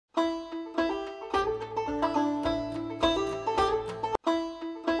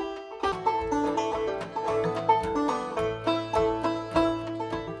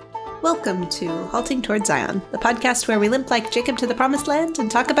Welcome to Halting Toward Zion, the podcast where we limp like Jacob to the promised land and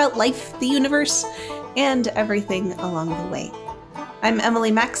talk about life, the universe, and everything along the way. I'm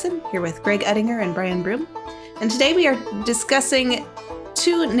Emily Maxon, here with Greg Ettinger and Brian Broom, and today we are discussing one of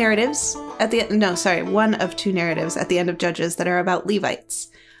two narratives at the end of Judges that are about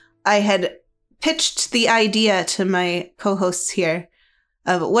Levites. I had pitched the idea to my co-hosts here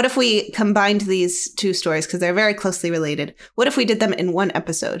of what if we combined these two stories, because they're very closely related. What if we did them in one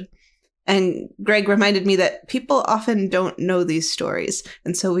episode? And Greg reminded me that people often don't know these stories,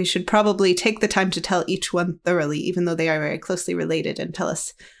 and so we should probably take the time to tell each one thoroughly, even though they are very closely related, and tell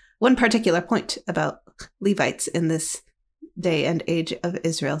us one particular point about Levites in this day and age of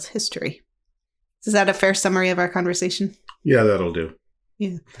Israel's history. Is that a fair summary of our conversation? Yeah, that'll do.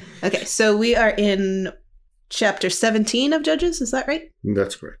 Yeah. Okay, so we are in chapter 17 of Judges, is that right?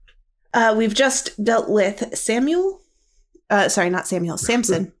 That's correct. We've just dealt with Samson.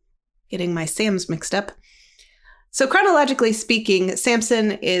 Getting my Sams mixed up. So chronologically speaking,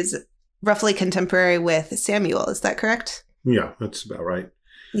 Samson is roughly contemporary with Samuel. Is that correct? Yeah, that's about right.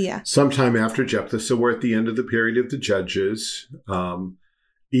 Yeah. Sometime after Jephthah. So we're at the end of the period of the judges.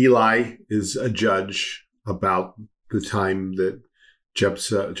 Eli is a judge about the time that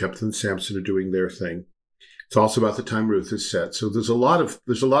Jephthah and Samson are doing their thing. It's also about the time Ruth is set. So there's a lot of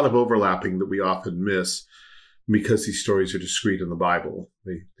overlapping that we often miss because these stories are discrete in the Bible.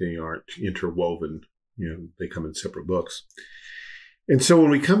 They aren't interwoven. They come in separate books. And so when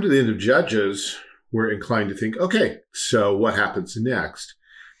we come to the end of Judges, we're inclined to think, okay, so what happens next?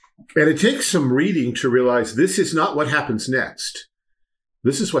 And it takes some reading to realize this is not what happens next.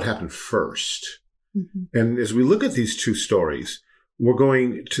 This is what happened first. Mm-hmm. And as we look at these two stories, we're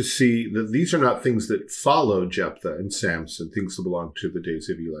going to see that these are not things that follow Jephthah and Samson, things that belong to the days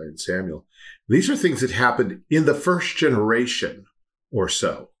of Eli and Samuel. These are things that happened in the first generation or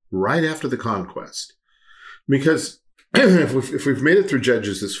so, right after the conquest. Because if we've made it through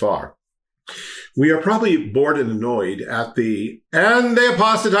Judges this far, we are probably bored and annoyed at and they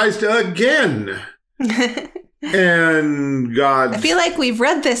apostatized again. And God, I feel like we've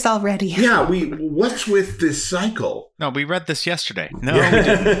read this already. Yeah, what's with this cycle? No, we read this yesterday. No, we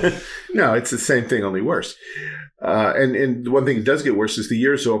didn't. No, it's the same thing, only worse. And one thing that does get worse is the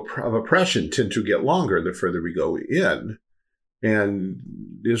years of oppression tend to get longer the further we go in. And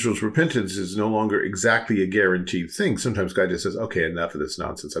Israel's repentance is no longer exactly a guaranteed thing. Sometimes God just says, okay, enough of this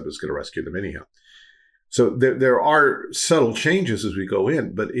nonsense. I'm just going to rescue them anyhow. So there are subtle changes as we go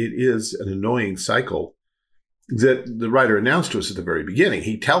in, but it is an annoying cycle that the writer announced to us at the very beginning.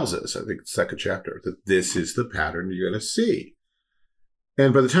 He tells us, I think, the second chapter, that this is the pattern you're going to see.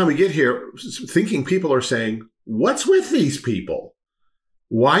 And by the time we get here, thinking people are saying, what's with these people?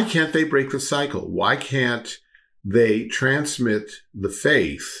 Why can't they break the cycle? Why can't they transmit the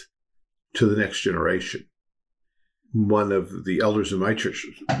faith to the next generation? One of the elders in my church,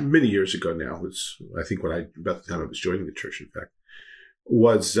 many years ago now, about the time I was joining the church, in fact,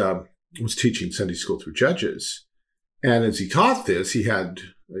 was teaching Sunday school through Judges. And as he taught this, he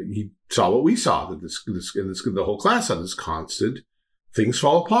saw what we saw, that the whole class on this constant, things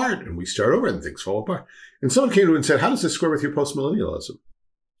fall apart, and we start over and things fall apart. And someone came to him and said, how does this square with your postmillennialism?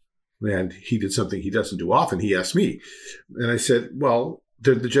 And he did something he doesn't do often. He asked me. And I said, well,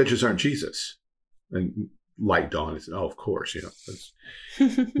 the judges aren't Jesus. And light dawned. I said, oh, of course.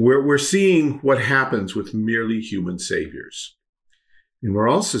 We're seeing what happens with merely human saviors. And we're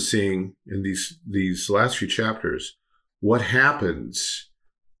also seeing in these last few chapters what happens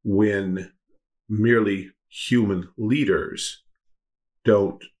when merely human leaders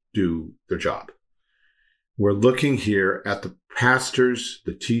don't do their job. We're looking here at the pastors,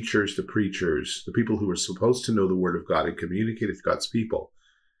 the teachers, the preachers, the people who are supposed to know the Word of God and communicate with God's people.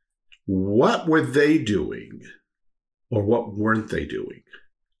 What were they doing, or what weren't they doing,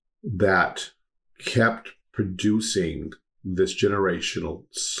 that kept producing this generational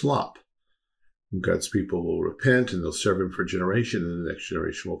slump? God's people will repent and they'll serve him for a generation, and the next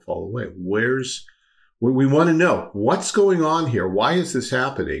generation will fall away. We want to know what's going on here. Why is this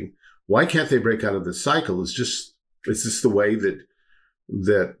happening? Why can't they break out of this cycle? Is this the way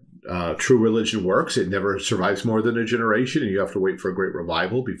that true religion works? It never survives more than a generation, and you have to wait for a great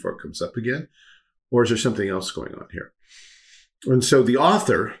revival before it comes up again? Or is there something else going on here? And so the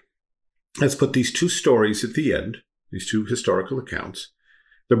author has put these two stories at the end, these two historical accounts.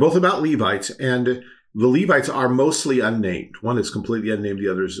 They're both about Levites, and the Levites are mostly unnamed. One is completely unnamed.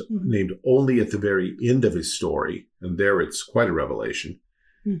 The other is named only at the very end of his story, and there it's quite a revelation.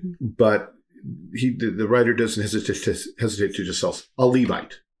 Mm-hmm. But the writer doesn't hesitate to just say a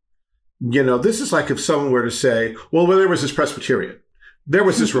Levite. This is like if someone were to say, well, there was this Presbyterian. There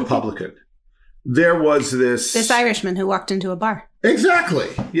was this Republican. There was this Irishman who walked into a bar. Exactly.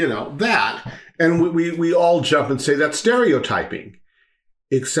 That. And we all jump and say that's stereotyping.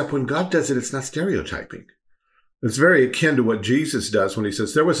 Except when God does it, it's not stereotyping. It's very akin to what Jesus does when he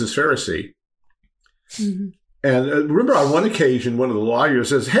says, there was this Pharisee. Mm-hmm. And remember on one occasion, one of the lawyers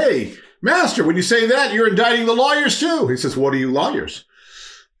says, hey, Master, when you say that, you're indicting the lawyers too. He says, what are you lawyers?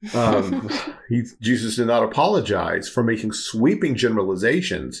 Jesus did not apologize for making sweeping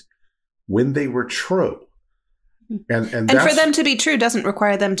generalizations when they were true. And for them to be true doesn't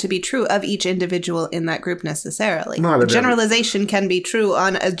require them to be true of each individual in that group necessarily. A generalization can be true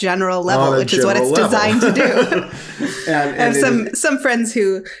on a general level, which is what it's designed to do. I have some friends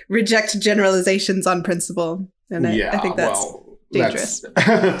who reject generalizations on principle, and I think that's dangerous.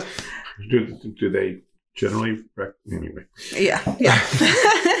 Do they generally? Anyway. Yeah.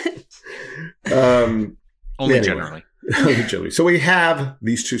 Only generally. Only generally. So we have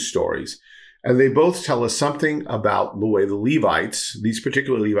these two stories. And they both tell us something about the way the Levites, these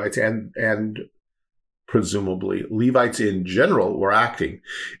particular Levites, and presumably Levites in general, were acting.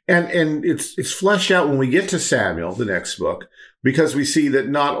 And it's fleshed out when we get to Samuel, the next book, because we see that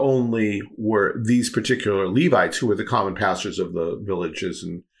not only were these particular Levites, who were the common pastors of the villages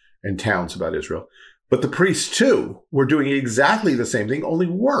and towns about Israel, but the priests too were doing exactly the same thing, only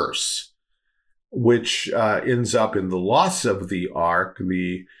worse, which ends up in the loss of the ark,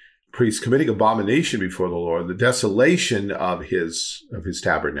 the priests committing abomination before the Lord, the desolation of his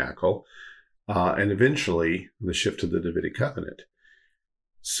tabernacle, and eventually the shift to the Davidic covenant.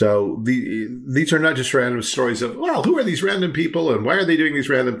 So these are not just random stories of, well, who are these random people and why are they doing these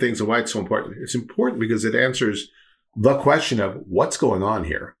random things and why it's so important? It's important because it answers the question of what's going on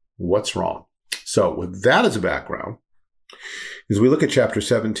here, what's wrong. So with that as a background, as we look at chapter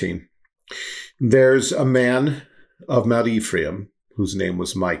 17, there's a man of Mount Ephraim whose name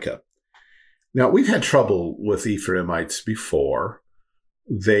was Micah. Now, we've had trouble with Ephraimites before.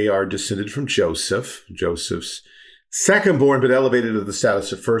 They are descended from Joseph, Joseph's second-born, but elevated to the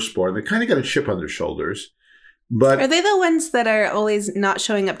status of firstborn. They kind of got a chip on their shoulders. But are they the ones that are always not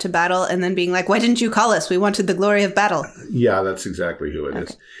showing up to battle and then being like, why didn't you call us? We wanted the glory of battle. Yeah, that's exactly who it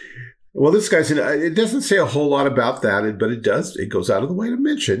is. Well, this guy's it doesn't say a whole lot about that, but it does. It goes out of the way to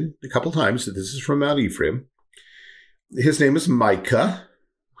mention a couple times that this is from Mount Ephraim. His name is Micah,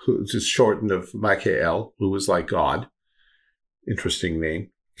 who's just shortened of Michael, who was like God. Interesting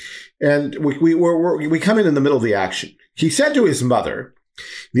name. And we come in the middle of the action. He said to his mother,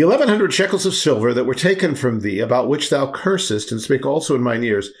 the 1,100 shekels of silver that were taken from thee, about which thou cursest, and spake also in mine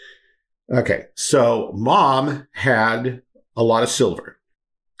ears. Okay, so mom had a lot of silver,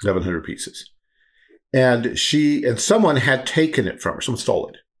 1,100 pieces. And someone had taken it from her. Someone stole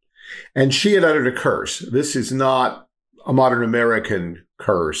it. And she had uttered a curse. This is not a modern American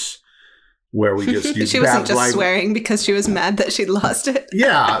curse where we just use she wasn't just swearing because she was mad that she'd lost it.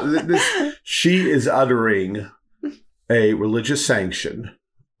 Yeah. She is uttering a religious sanction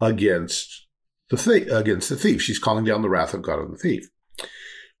against the thief. She's calling down the wrath of God on the thief.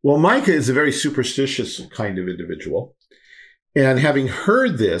 Well, Micah is a very superstitious kind of individual. And having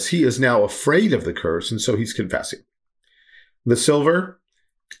heard this, he is now afraid of the curse, and so he's confessing. The silver,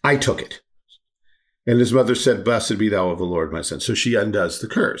 I took it. And his mother said, blessed be thou of the Lord, my son. So she undoes the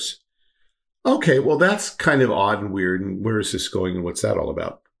curse. Okay, well, that's kind of odd and weird. And where is this going and what's that all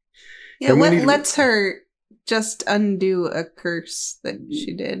about? Yeah, what lets her just undo a curse that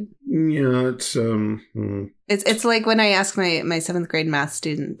she did? Yeah, it's like when I ask my seventh grade math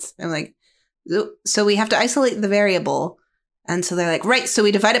students, I'm like, so we have to isolate the variable. And so they're like, right, so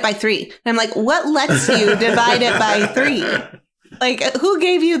we divide it by 3. And I'm like, what lets you divide it by 3? Like, who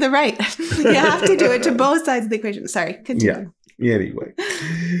gave you the right? You have to do it to both sides of the equation. Sorry, continue. Yeah, anyway.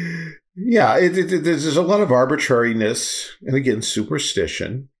 Yeah, there's a lot of arbitrariness and, again,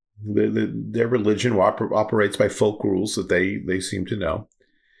 superstition. Their religion operates by folk rules that they seem to know.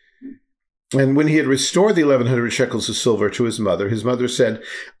 And when he had restored the 1,100 shekels of silver to his mother said,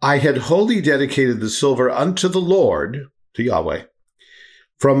 I had wholly dedicated the silver unto the Lord, to Yahweh,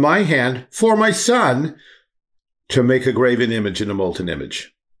 from my hand for my son to make a graven image and a molten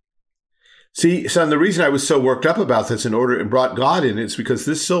image. See, son, the reason I was so worked up about this and brought God in is because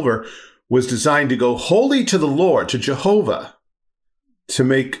this silver was designed to go wholly to the Lord, to Jehovah, to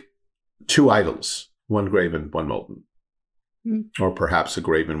make 2 idols, one graven, one molten. Or perhaps a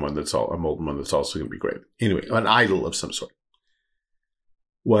graven one a molten one that's also going to be graven. Anyway, an idol of some sort.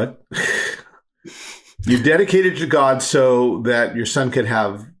 What? You dedicated to God so that your son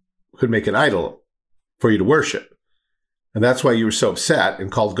could make an idol for you to worship. And that's why you were so upset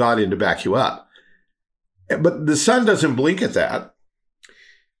and called God in to back you up. But the son doesn't blink at that.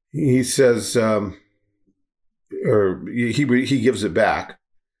 he says, or he gives it back.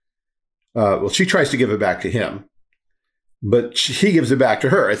 Well, she tries to give it back to him, but he gives it back to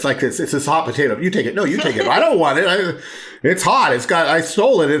her. It's like it's this hot potato. You take it. No, you take it. I don't want it. It's hot. I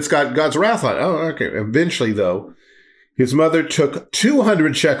stole it. It's got God's wrath on it. Oh, okay. Eventually, though, his mother took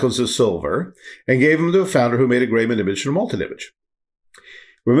 200 shekels of silver and gave them to a founder who made a graven image and a molten image.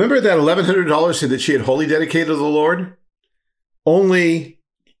 Remember that $1,100 said that she had wholly dedicated to the Lord? Only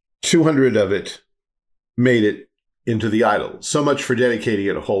 200 of it made it into the idol. So much for dedicating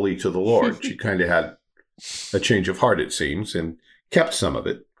it wholly to the Lord. She kind of had a change of heart, it seems, and kept some of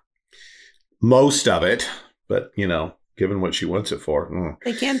it. Most of it, but, given what she wants it for.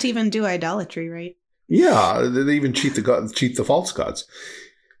 They can't even do idolatry, right? Yeah, they even cheat the false gods.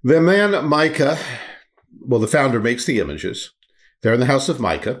 The man Micah, the founder makes the images. They're in the house of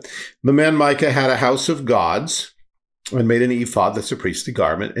Micah. The man Micah had a house of gods and made an ephod, that's a priestly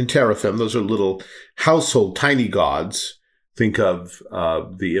garment, and teraphim. Those are little household tiny gods. Think of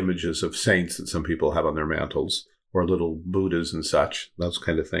the images of saints that some people have on their mantles, or little Buddhas and such, those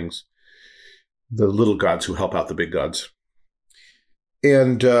kind of things. The little gods who help out the big gods.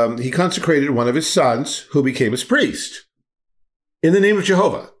 And he consecrated one of his sons, who became his priest, in the name of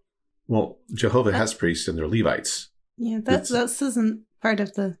Jehovah. Well, Jehovah has priests, and they're Levites. Yeah, this isn't part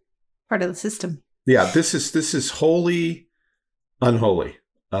of the system. Yeah, this is holy, unholy.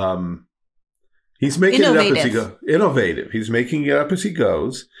 He's making it up as he goes. Innovative. He's making it up as he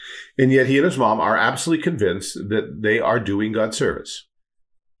goes, and yet he and his mom are absolutely convinced that they are doing God's service.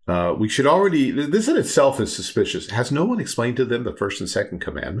 We should already. This in itself is suspicious. Has no one explained to them the first and second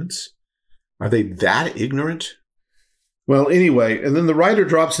commandments? Are they that ignorant? Well, anyway, and then the writer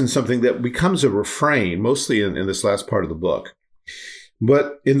drops in something that becomes a refrain, mostly in this last part of the book.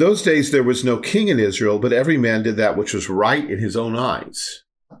 But in those days, there was no king in Israel, but every man did that which was right in his own eyes.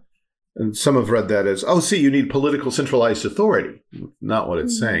 And some have read that as, you need political centralized authority. Not what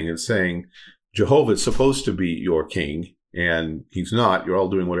it's saying. It's saying Jehovah is supposed to be your king, and he's not. You're all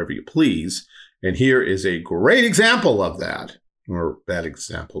doing whatever you please. And here is a great example of that, or bad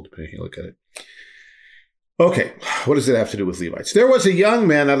example, depending how you look at it. Okay, what does it have to do with Levites? There was a young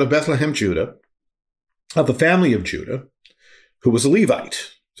man out of Bethlehem, Judah, of the family of Judah, who was a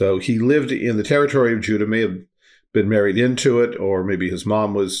Levite. So he lived in the territory of Judah, may have been married into it, or maybe his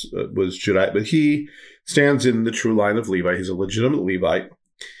mom was Judite, but he stands in the true line of Levi. He's a legitimate Levite,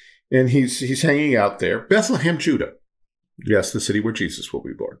 and he's hanging out there. Bethlehem, Judah. Yes, the city where Jesus will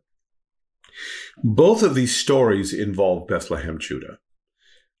be born. Both of these stories involve Bethlehem, Judah.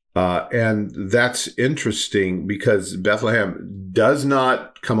 And that's interesting because Bethlehem does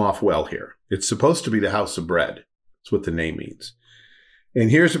not come off well here. It's supposed to be the house of bread. That's what the name means.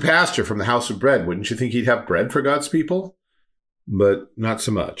 And here's a pastor from the house of bread. Wouldn't you think he'd have bread for God's people? But not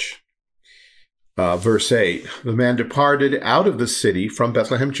so much. Verse 8, the man departed out of the city from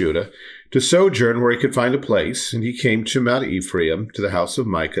Bethlehem, Judah, to sojourn where he could find a place, and he came to Mount Ephraim, to the house of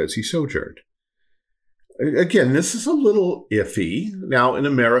Micah, as he sojourned. Again, this is a little iffy. Now, in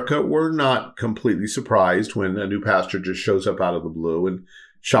America, we're not completely surprised when a new pastor just shows up out of the blue and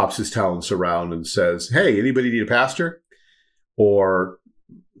shops his talents around and says, hey, anybody need a pastor? Or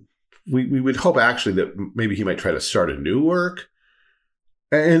we would hope actually that maybe he might try to start a new work.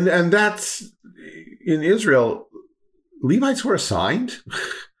 And that's, in Israel, Levites were assigned.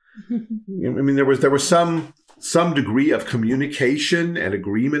 I mean, there was some degree of communication and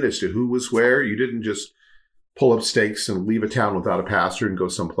agreement as to who was where. You didn't just pull up stakes and leave a town without a pastor and go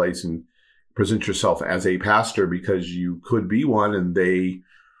someplace and present yourself as a pastor because you could be one and they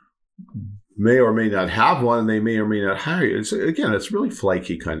may or may not have one and they may or may not hire you. It's really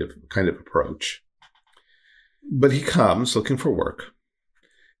flaky kind of approach. But he comes looking for work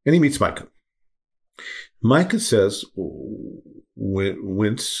and he meets Micah. Micah says,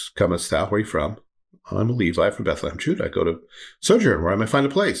 whence comest thou? Where are you from? I'm a Levi from Bethlehem, Judah. I go to sojourn where I may find a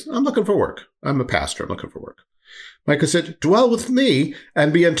place. I'm looking for work. I'm a pastor. I'm looking for work. Micah said, dwell with me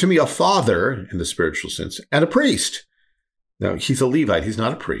and be unto me a father, in the spiritual sense, and a priest. Now, he's a Levite. He's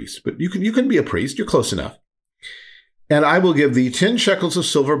not a priest, but you can be a priest. You're close enough. And I will give thee 10 shekels of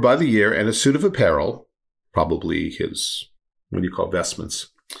silver by the year and a suit of apparel, probably his, vestments,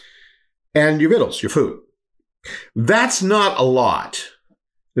 and your victuals, your food. That's not a lot.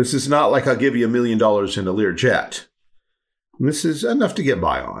 This is not like I'll give you $1 million in a Lear jet. This is enough to get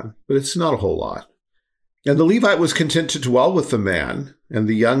by on, but it's not a whole lot. And the Levite was content to dwell with the man, and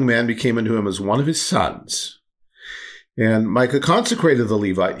the young man became unto him as one of his sons. And Micah consecrated the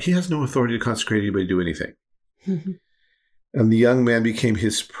Levite. He has no authority to consecrate anybody to do anything. And the young man became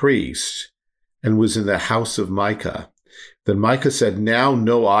his priest and was in the house of Micah. Then Micah said, now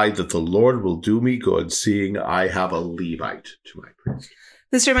know I that the Lord will do me good, seeing I have a Levite to my priest.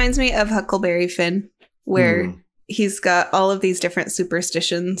 This reminds me of Huckleberry Finn, where he's got all of these different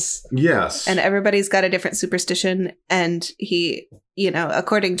superstitions. Yes. And everybody's got a different superstition. And he,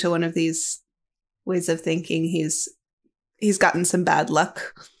 according to one of these ways of thinking, he's gotten some bad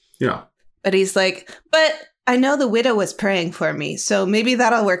luck. Yeah. But he's like, but I know the widow was praying for me, so maybe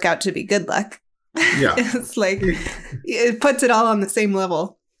that'll work out to be good luck. Yeah. It's like, it puts it all on the same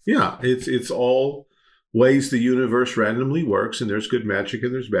level. Yeah. It's all ways the universe randomly works, and there's good magic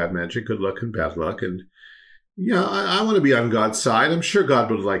and there's bad magic, good luck and bad luck. And yeah, I want to be on God's side. I'm sure God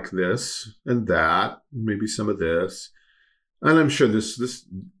would like this and that, maybe some of this. And I'm sure this,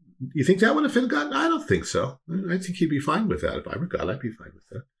 you think that would offend God? I don't think so. I think he'd be fine with that. If I were God, I'd be fine with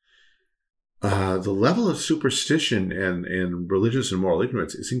that. The level of superstition and religious and moral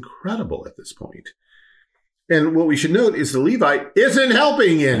ignorance is incredible at this point. And what we should note is the Levite isn't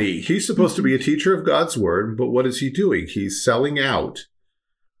helping any. He's supposed to be a teacher of God's word, but what is he doing? He's selling out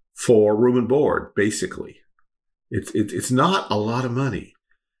for room and board, basically. It's not a lot of money.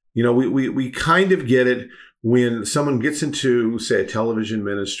 We kind of get it when someone gets into, say, a television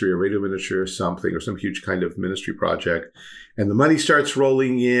ministry or radio ministry or something, or some huge kind of ministry project, and the money starts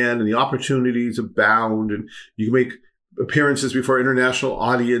rolling in and the opportunities abound, and you can make appearances before international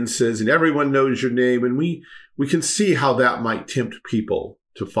audiences and everyone knows your name. And we can see how that might tempt people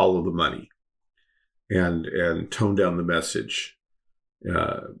to follow the money and tone down the message,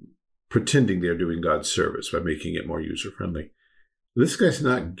 pretending they're doing God's service by making it more user-friendly. This guy's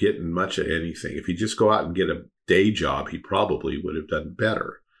not getting much of anything. If he'd just go out and get a day job, he probably would have done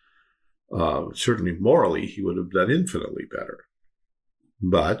better. Certainly morally, he would have done infinitely better.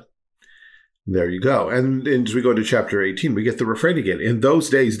 But there you go. And as we go to chapter 18, we get the refrain again. In those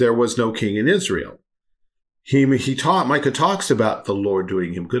days, there was no king in Israel. Micah talks about the Lord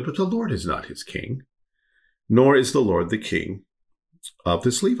doing him good, but the Lord is not his king, nor is the Lord the king of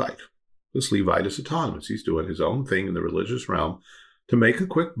this Levite. This Levite is autonomous. He's doing his own thing in the religious realm to make a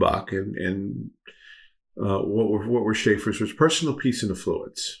quick buck, and what were Schaeffer's was personal peace and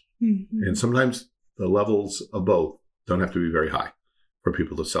affluence. Mm-hmm. And sometimes the levels of both don't have to be very high for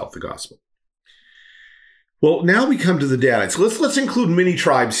people to sell the gospel. Well, now we come to the Danites. Let's include many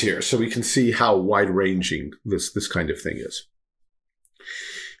tribes here so we can see how wide-ranging this kind of thing is.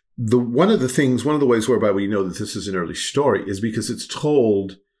 One of the ways whereby we know that this is an early story is because it's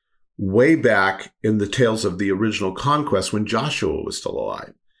told way back in the tales of the original conquest when Joshua was still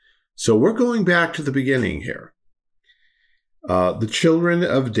alive. So we're going back to the beginning here. The children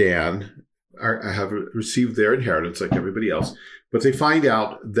of Dan have received their inheritance like everybody else, but they find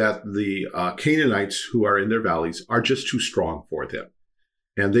out that the Canaanites who are in their valleys are just too strong for them,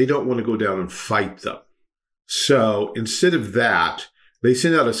 and they don't want to go down and fight them. So instead of that, they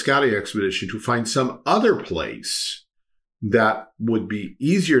send out a scouting expedition to find some other place that would be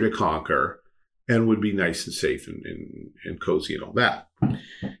easier to conquer and would be nice and safe and cozy and all that.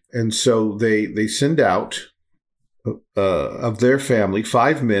 And so they send out of their family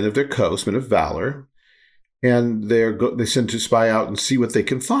 5 men of their coast, men of valor, and they send to spy out and see what they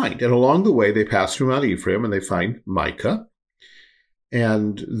can find. And along the way, they pass through Mount Ephraim and they find Micah.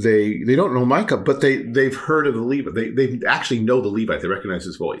 And they don't know Micah, but they've heard of the Levite. They actually know the Levite. They recognize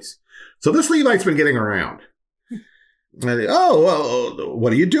his voice. So this Levite's been getting around. And well,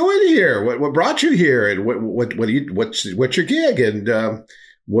 what are you doing here? What brought you here? And what's your gig? And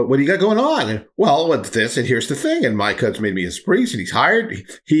what do you got going on? Well, what's this? And here's the thing. And Micah's made me his priest, and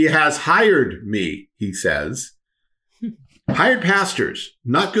he has hired me, he says. Hired pastors,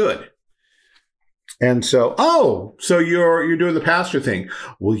 not good. And so, so you're doing the pastor thing.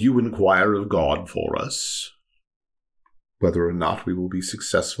 Will you inquire of God for us whether or not we will be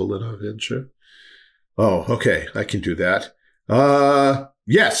successful in our venture? Oh, okay, I can do that.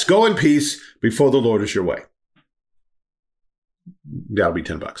 Yes, go in peace before the Lord is your way. That'll be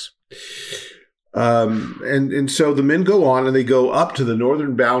 $10. And so the men go on and they go up to the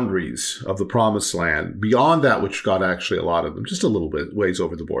northern boundaries of the promised land, beyond that which God actually allotted them, just a little bit ways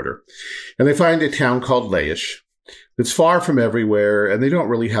over the border. And they find a town called Laish that's far from everywhere, and they don't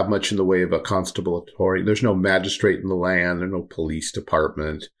really have much in the way of a constabulary. There's no magistrate in the land. There's no police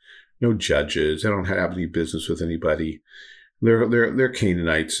department, no judges. They don't have any business with anybody. They're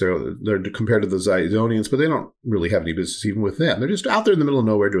Canaanites. They're compared to the Zidonians, but they don't really have any business even with them. They're just out there in the middle of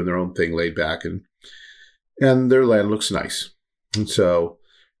nowhere doing their own thing, laid back, and their land looks nice. And so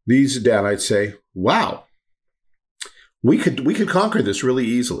these Danites say, "Wow, we could conquer this really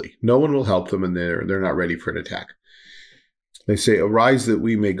easily. No one will help them, and they're not ready for an attack." They say, "Arise that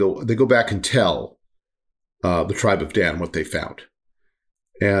we may go." They go back and tell the tribe of Dan what they found.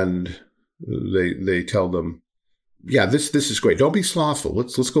 And they tell them, yeah, this is great. Don't be slothful.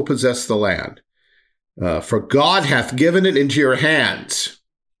 Let's go possess the land. For God hath given it into your hands.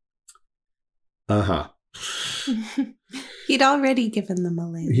 Uh-huh. He'd already given them a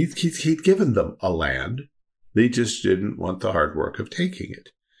land. He'd given them a land. They just didn't want the hard work of taking it.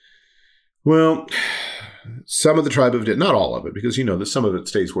 Well, some of the tribe of Dan, not all of it, because that some of it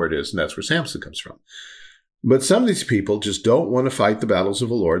stays where it is, and that's where Samson comes from. But some of these people just don't want to fight the battles of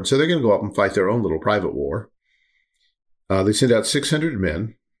the Lord, so they're going to go up and fight their own little private war. They send out 600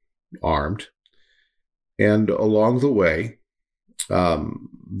 men, armed, and along the way,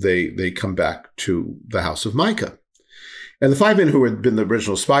 they come back to the house of Micah. And the 5 men who had been the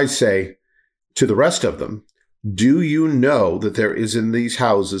original spies say to the rest of them, do you know that there is in these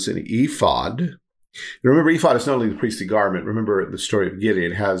houses an ephod? Remember, ephod is not only the priestly garment. Remember the story of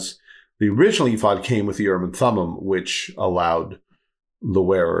Gideon has the original ephod came with the Urim and Thummim, which allowed the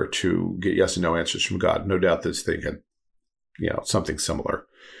wearer to get yes and no answers from God. No doubt this thing had, something similar,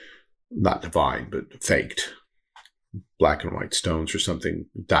 not divine, but faked, black and white stones or something,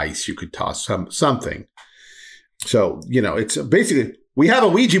 dice you could toss, something. So, it's basically, we have a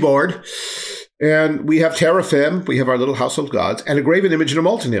Ouija board, and we have teraphim, we have our little household gods, and a graven image and a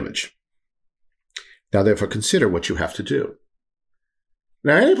molten image. Now, therefore, consider what you have to do.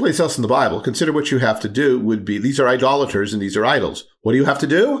 Now, any place else in the Bible, consider what you have to do would be, these are idolaters and these are idols. What do you have to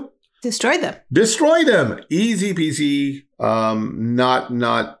do? Destroy them. Destroy them. Easy peasy.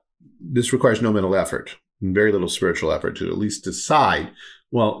 This requires no mental effort, very little spiritual effort to at least decide,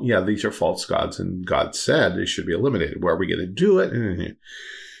 well, yeah, these are false gods, and God said they should be eliminated. Where are we going to do it?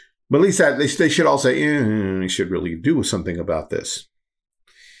 But at least that they should all say, we should really do something about this.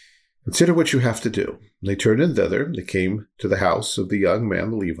 Consider what you have to do. They turned in thither. They came to the house of the young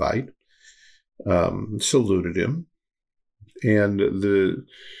man, the Levite, saluted him. And the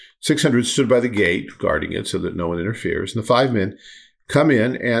 600 stood by the gate, guarding it so that no one interferes. And the 5 men come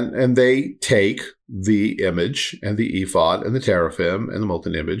in, and they take the image and the ephod and the teraphim and the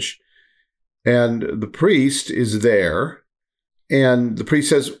molten image. And the priest is there. And the priest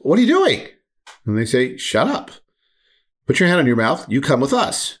says, what are you doing? And they say, shut up. Put your hand on your mouth. You come with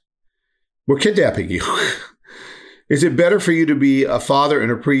us. We're kidnapping you. Is it better for you to be a father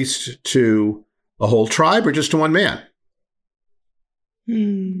and a priest to a whole tribe or just to one man?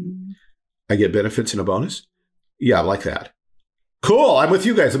 I get benefits and a bonus? Yeah, I like that. Cool, I'm with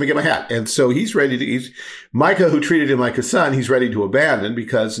you guys. Let me get my hat. And so he's ready to, Micah, who treated him like a son, he's ready to abandon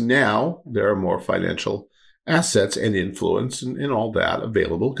because now there are more financial assets and influence and all that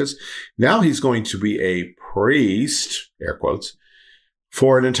available because now he's going to be a priest, air quotes,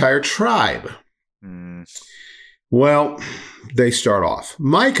 for an entire tribe. Well, they start off.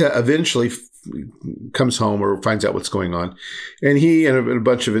 Micah eventually comes home or finds out what's going on, and he and a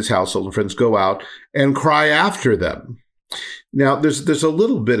bunch of his household and friends go out and cry after them. Now, there's a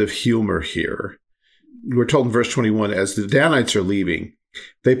little bit of humor here. We're told in verse 21, as the Danites are leaving,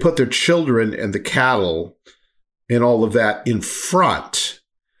 they put their children and the cattle and all of that in front.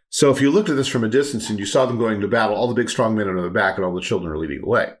 So if you looked at this from a distance and you saw them going to battle, all the big strong men are on the back and all the children are leading the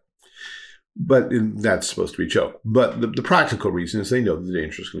way. But that's supposed to be a joke. But the practical reason is they know that the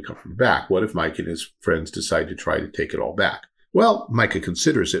danger is going to come from the back. What if Micah and his friends decide to try to take it all back? Well, Micah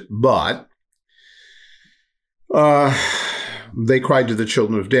considers it, but they cried to the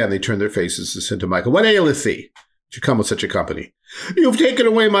children of Dan. They turned their faces and said to Micah, what aileth thee to come with such a company? You've taken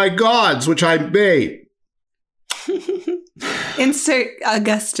away my gods, which I made. Insert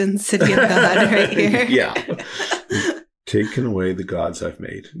Augustine's City of God right here. Yeah. Taken away the gods I've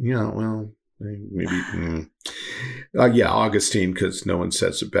made. Yeah, well, maybe. Yeah, Augustine, because no one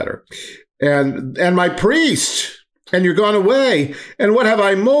says it better. And my priest, and you're gone away. And what have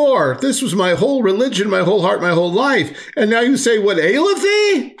I more? This was my whole religion, my whole heart, my whole life. And now you say, what aileth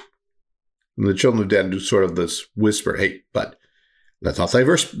thee? And the children of Dan do sort of this whisper, hey, but let not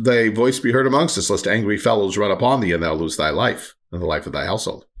thy voice be heard amongst us, lest angry fellows run upon thee, and thou lose thy life, and the life of thy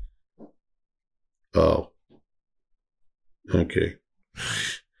household. Oh. Okay.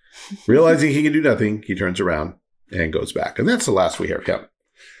 Realizing he can do nothing, he turns around and goes back. And that's the last we hear of him.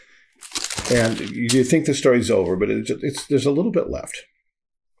 And you think the story's over, but there's a little bit left.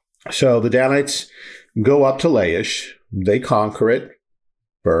 So the Danites go up to Laish. They conquer it,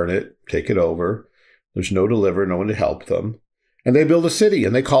 burn it, take it over. There's no deliverer, no one to help them. And they build a city,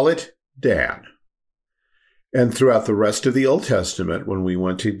 and they call it Dan. And throughout the rest of the Old Testament, when we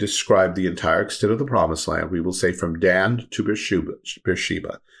want to describe the entire extent of the Promised Land, we will say from Dan to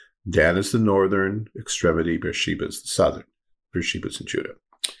Beersheba. Dan is the northern extremity, Beersheba is the southern. Beersheba is in Judah.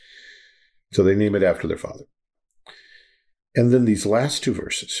 So they name it after their father. And then these last two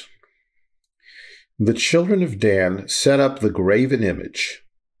verses. The children of Dan set up the graven image,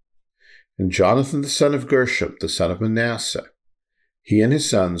 and Jonathan the son of Gershom, the son of Manasseh, he and his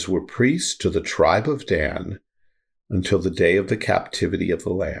sons were priests to the tribe of Dan until the day of the captivity of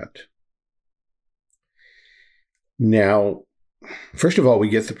the land. Now, first of all, we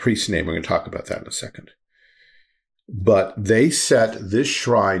get the priest's name. We're going to talk about that in a second. But they set this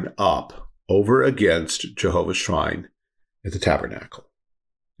shrine up over against Jehovah's shrine at the tabernacle,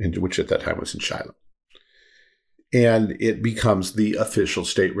 which at that time was in Shiloh. And it becomes the official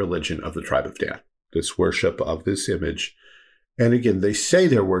state religion of the tribe of Dan, this worship of this image. And again, they say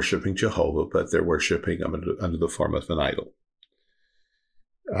they're worshiping Jehovah, but they're worshiping under the form of an idol.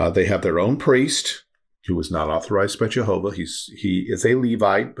 They have their own priest, who was not authorized by Jehovah. He is a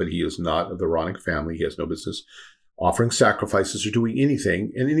Levite, but he is not of the Aaronic family. He has no business offering sacrifices or doing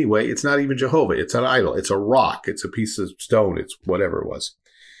anything. And anyway, it's not even Jehovah. It's an idol. It's a rock. It's a piece of stone. It's whatever it was.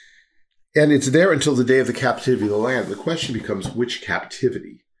 And it's there until the day of the captivity of the land. The question becomes, which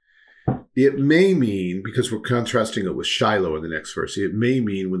captivity? It may mean, because we're contrasting it with Shiloh in the next verse, it may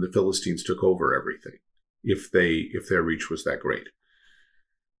mean when the Philistines took over everything, if their reach was that great,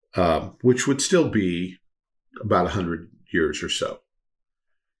 which would still be about 100 years or so.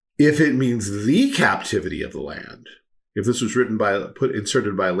 If it means the captivity of the land, if this was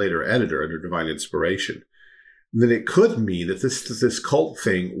inserted by a later editor under divine inspiration, then it could mean that this cult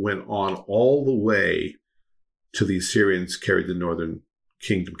thing went on all the way to the Assyrians carried the northern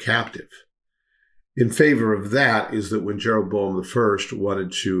kingdom captive. In favor of that is that when Jeroboam I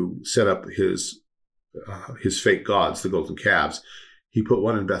wanted to set up his fake gods, the golden calves, he put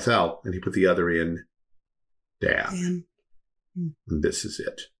one in Bethel and he put the other in Dan. And this is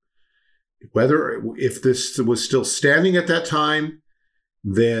it. If this was still standing at that time,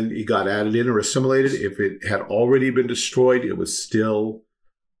 then it got added in or assimilated. If it had already been destroyed, it was still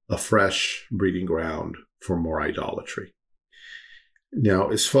a fresh breeding ground for more idolatry. Now,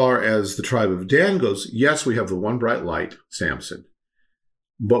 as far as the tribe of Dan goes, yes, we have the one bright light, Samson.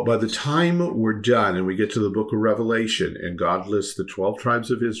 But by the time we're done and we get to the book of Revelation and God lists the 12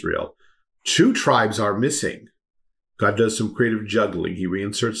 tribes of Israel, 2 tribes are missing. God does some creative juggling. He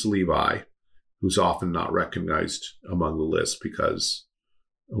reinserts Levi, who's often not recognized among the list because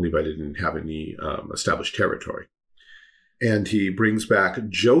Levi didn't have any established territory. And he brings back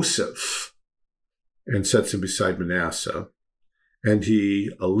Joseph and sets him beside Manasseh. And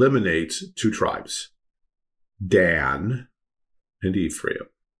he eliminates 2 tribes, Dan and Ephraim.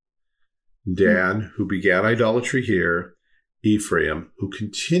 Dan, who began idolatry here, Ephraim, who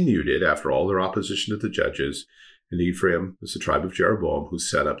continued it after all their opposition to the judges, and Ephraim is the tribe of Jeroboam, who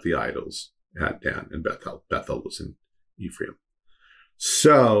set up the idols at Dan and Bethel. Bethel was in Ephraim.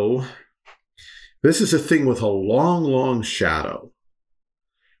 So, this is a thing with a long, long shadow.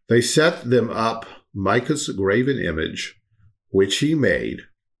 They set them up, Micah's graven image, which he made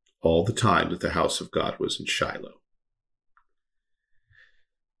all the time that the house of God was in Shiloh.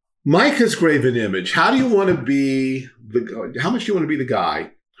 Micah's graven image. How much do you want to be the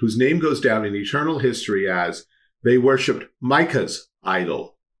guy whose name goes down in eternal history as they worshipped Micah's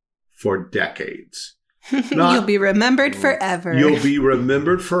idol for decades? You'll be remembered forever. You'll be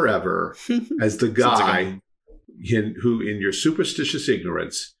remembered forever as the guy who, in your superstitious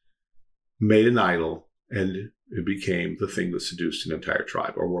ignorance, made an idol, and it became the thing that seduced an entire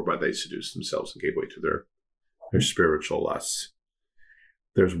tribe, or whereby they seduced themselves and gave way to their spiritual lusts.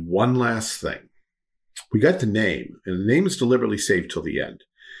 There's one last thing. We got the name, and the name is deliberately saved till the end.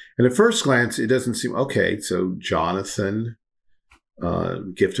 And at first glance, it doesn't seem, okay, so Jonathan,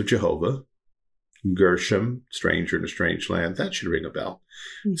 gift of Jehovah, Gershom, stranger in a strange land, that should ring a bell.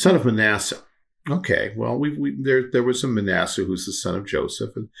 Mm-hmm. Son of Manasseh. Okay, well, there was a Manasseh who's the son of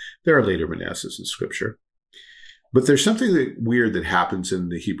Joseph, and there are later Manassehs in Scripture. But there's something weird that happens in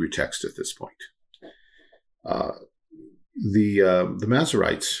the Hebrew text at this point. The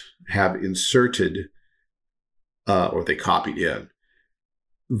Masoretes have inserted, or they copied in,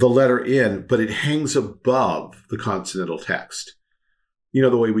 the letter in, but it hangs above the consonantal text. You know,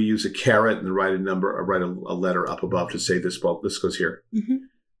 the way we use a caret and write a number, or write a letter up above to say this goes here. Mm-hmm.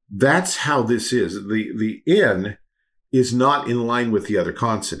 That's how this is. The in is not in line with the other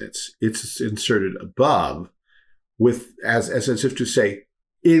consonants. It's inserted above with as if to say,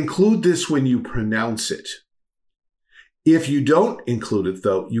 include this when you pronounce it. If you don't include it,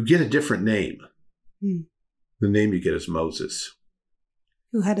 though, you get a different name. Mm. The name you get is Moses.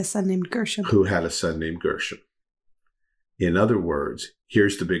 Who had a son named Gershom. In other words,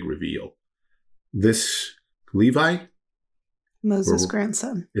 here's the big reveal. This Levi, Moses'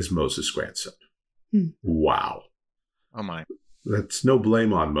 grandson. Is Moses' grandson. Hmm. Wow. Oh, my. That's no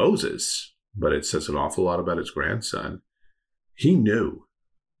blame on Moses, but it says an awful lot about his grandson. He knew.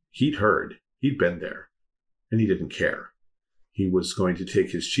 He'd heard. He'd been there. And he didn't care. He was going to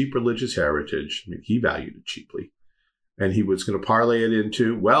take his cheap religious heritage. I mean, he valued it cheaply. And he was going to parlay it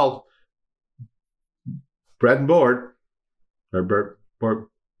into, well, bread and board. Or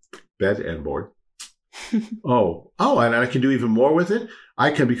bed and board. Oh, and I can do even more with it.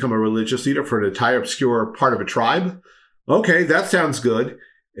 I can become a religious leader for an entire obscure part of a tribe. Okay, that sounds good.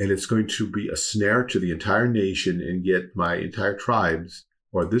 And it's going to be a snare to the entire nation and get my entire tribe's,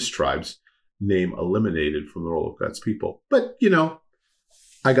 or this tribe's, name eliminated from the roll of God's people. But,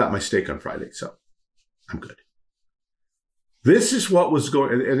 I got my steak on Friday, so I'm good. This is what was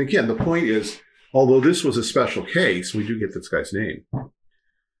going, and again, the point is, although this was a special case, we do get this guy's name.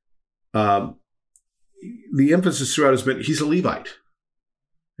 The emphasis throughout has been, he's a Levite.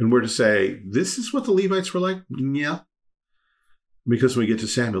 And we're to say, this is what the Levites were like? Yeah. Because when we get to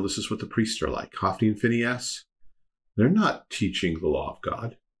Samuel, this is what the priests are like. Hophni and Phinehas, they're not teaching the law of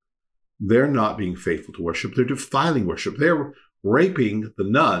God. They're not being faithful to worship. They're defiling worship. They're raping the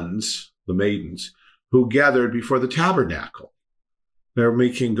nuns, the maidens, who gathered before the tabernacle. They're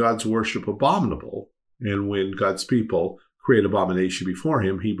making God's worship abominable. And when God's people create abomination before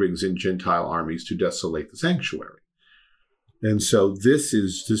him, he brings in Gentile armies to desolate the sanctuary. And so this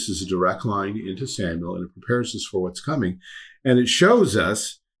is a direct line into Samuel, and it prepares us for what's coming. And it shows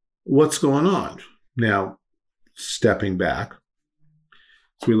us what's going on. Now, stepping back,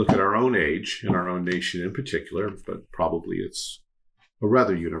 as we look at our own age and our own nation in particular, but probably it's a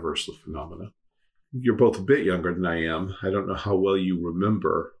rather universal phenomenon. You're both a bit younger than I am. I don't know how well you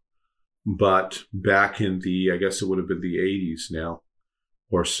remember, but back in I guess it would have been the 80s now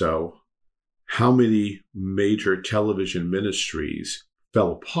or so, how many major television ministries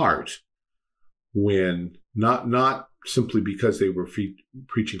fell apart when not simply because they were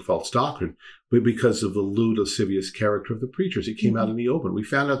preaching false doctrine, but because of the lewd, lascivious character of the preachers. It came out in the open. We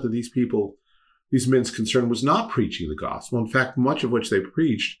found out that these men's concern was not preaching the gospel. In fact, much of which they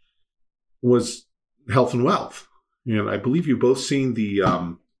preached was health and wealth. And I believe you've both seen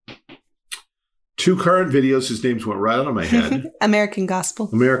the two current videos. His names went right out of my head. American Gospel.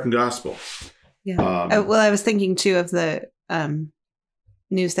 Yeah. Well, I was thinking too of the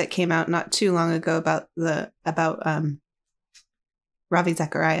news that came out not too long ago about Ravi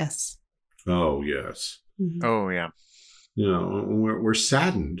Zacharias. Oh yes. Mm-hmm. Oh yeah. We're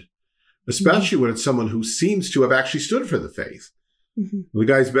saddened, especially when it's someone who seems to have actually stood for the faith. Mm-hmm. The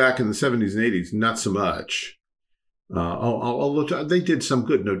guys back in the 70s and 80s, not so much. Although they did some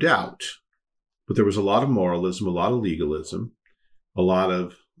good, no doubt, but there was a lot of moralism, a lot of legalism, a lot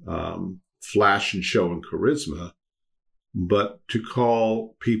of flash and show and charisma. But to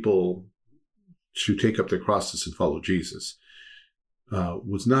call people to take up their crosses and follow Jesus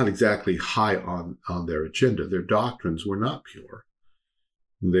was not exactly high on their agenda. Their doctrines were not pure.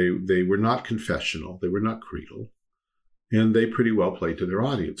 They were not confessional. They were not creedal. And they pretty well played to their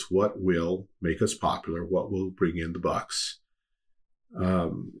audience. What will make us popular? What will bring in the bucks?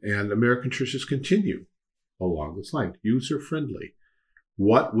 And American churches continue along this line. User-friendly.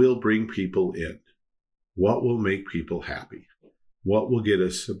 What will bring people in? What will make people happy? What will get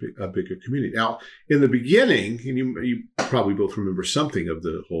us a bigger community? Now, in the beginning, and you probably both remember something of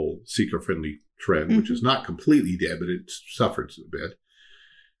the whole seeker-friendly trend, which is not completely dead, but it suffered a bit.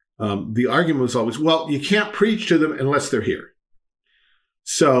 The argument was always, well, you can't preach to them unless they're here.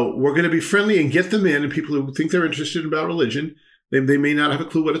 So we're going to be friendly and get them in, and people who think they're interested about religion, they may not have a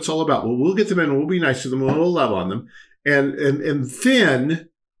clue what it's all about. Well, we'll get them in, and we'll be nice to them, and we'll love on them. And then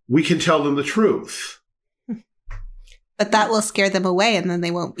we can tell them the truth. But that will scare them away, and then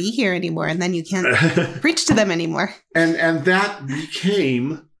they won't be here anymore, and then you can't preach to them anymore. And that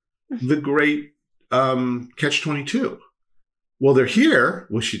became the great catch-22. Well, they're here.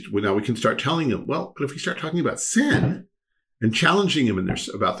 Well, now we can start telling them, well, but if we start talking about sin and challenging them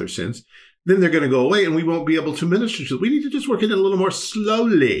about their sins, then they're going to go away, and we won't be able to minister to them. We need to just work it a little more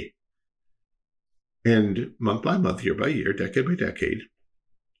slowly. And month by month, year by year, decade by decade.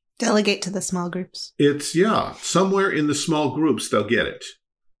 Delegate to the small groups. It's, somewhere in the small groups, they'll get it.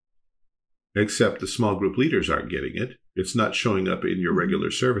 Except the small group leaders aren't getting it. It's not showing up in your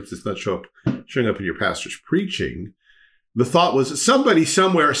regular service. It's not showing up in your pastor's preaching. The thought was somebody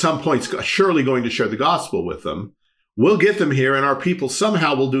somewhere at some point is surely going to share the gospel with them. We'll get them here, and our people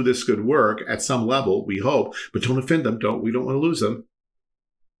somehow will do this good work at some level, we hope. But don't offend them. We don't want to lose them.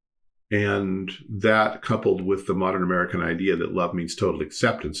 And that, coupled with the modern American idea that love means total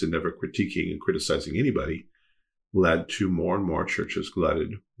acceptance and never critiquing and criticizing anybody, led to more and more churches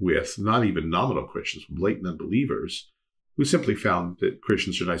glutted with not even nominal Christians, blatant unbelievers, who simply found that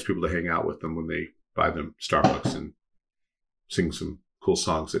Christians are nice people to hang out with them when they buy them Starbucks and sing some cool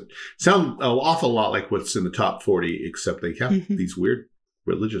songs that sound an awful lot like what's in the top 40, except they have these weird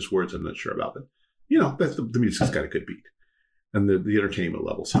religious words I'm not sure about. But, the music's got a good beat. And the entertainment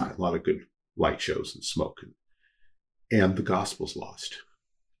level's high. A lot of good light shows and smoke. And the gospel's lost.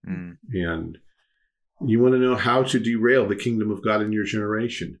 Mm. And you want to know how to derail the kingdom of God in your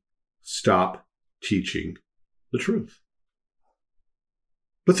generation? Stop teaching the truth.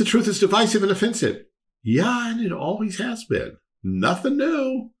 But the truth is divisive and offensive. Yeah, and it always has been. Nothing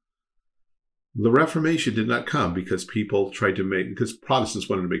new. The Reformation did not come because because Protestants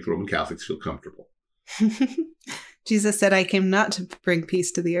wanted to make the Roman Catholics feel comfortable. Jesus said, I came not to bring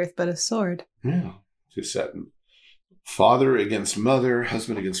peace to the earth, but a sword. Yeah. Just set father against mother,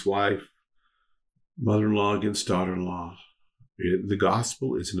 husband against wife, mother-in-law against daughter-in-law. The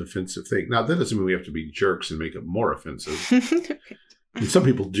gospel is an offensive thing. Now, that doesn't mean we have to be jerks and make it more offensive. And some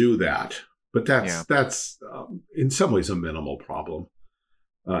people do that, but that's in some ways a minimal problem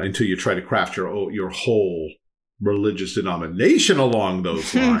until you try to craft your whole religious denomination along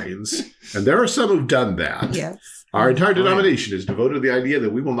those lines. And there are some who've done that. Yes. Our entire denomination is devoted to the idea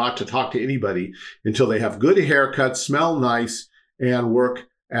that we will not talk to anybody until they have good haircuts, smell nice, and work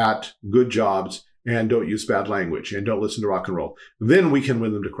at good jobs, and don't use bad language, and don't listen to rock and roll. Then we can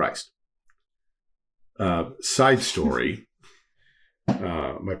win them to Christ. Side story.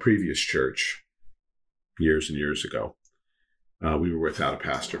 My previous church, years and years ago, we were without a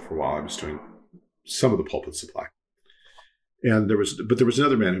pastor for a while. I was doing some of the pulpit supply. And there was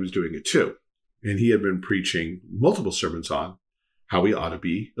another man who was doing it too. And he had been preaching multiple sermons on how we ought to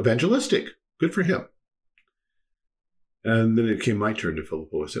be evangelistic. Good for him. And then it came my turn to fill the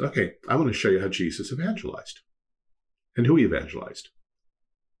pulpit. I said, okay, I want to show you how Jesus evangelized. And who he evangelized.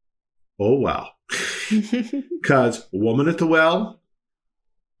 Oh, wow. Because woman at the well,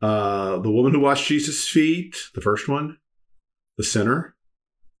 the woman who washed Jesus' feet, the first one, the sinner,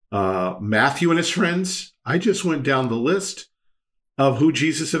 Matthew and his friends. I just went down the list of who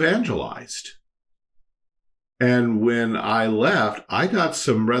Jesus evangelized. And when I left, I got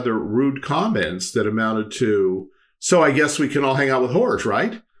some rather rude comments that amounted to, so I guess we can all hang out with whores,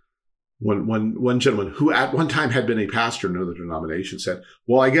 right? One gentleman who at one time had been a pastor in another denomination said,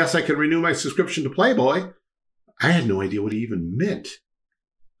 well, I guess I can renew my subscription to Playboy. I had no idea what he even meant.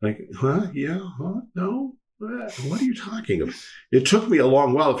 Like, huh? Yeah? Huh? No? What are you talking about? It took me a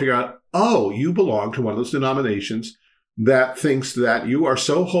long while to figure out, oh, you belong to one of those denominations that thinks that you are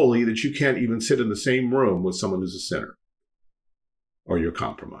so holy that you can't even sit in the same room with someone who's a sinner. Or you're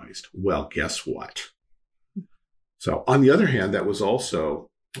compromised. Well, guess what? So, on the other hand, that was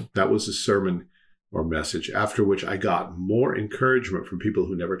a sermon or message after which I got more encouragement from people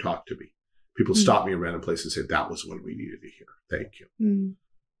who never talked to me. People stopped me in random places and said, that was what we needed to hear. Thank you.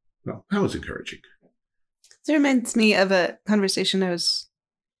 Well, that was encouraging. This reminds me of a conversation I was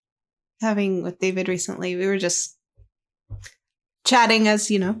having with David recently. We were just chatting, as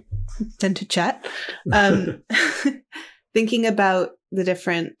tend to chat, thinking about the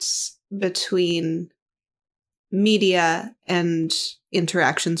difference between media and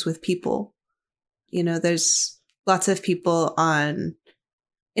interactions with people. There's lots of people on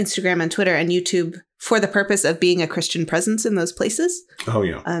Instagram and Twitter and YouTube for the purpose of being a Christian presence in those places. Oh,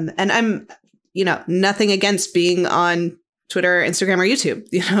 yeah. And I'm, nothing against being on Twitter, Instagram, or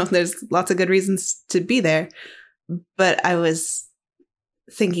YouTube. There's lots of good reasons to be there. But I was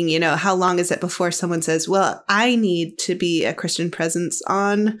thinking, how long is it before someone says, well, I need to be a Christian presence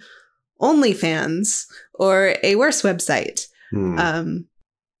on OnlyFans or a worse website. And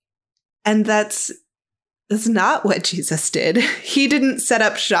that's not what Jesus did. He didn't set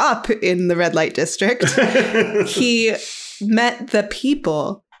up shop in the red light district. He met the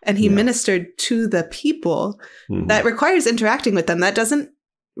people and he ministered to the people. That requires interacting with them. That doesn't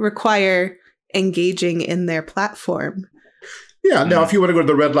require engaging in their platform. Yeah. Now, if you want to go to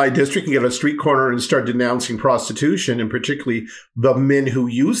the red light district and get a street corner and start denouncing prostitution, and particularly the men who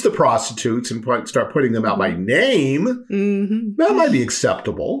use the prostitutes and start putting them out by name, that might be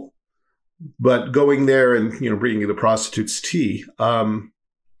acceptable. But going there and, bringing the prostitutes tea, or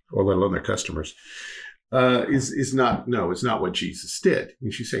let alone their customers, is not what Jesus did.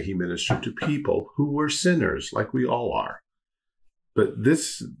 You should say he ministered to people who were sinners, like we all are. But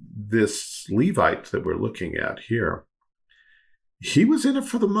this Levite that we're looking at here, he was in it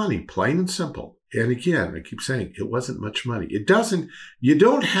for the money, plain and simple. And again, I keep saying it wasn't much money. You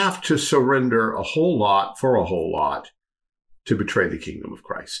don't have to surrender a whole lot for a whole lot to betray the kingdom of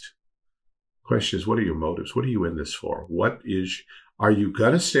Christ. Question is, what are your motives? What are you in this for? Are you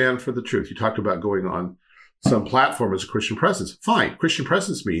going to stand for the truth? You talked about going on some platform as a Christian presence. Fine. Christian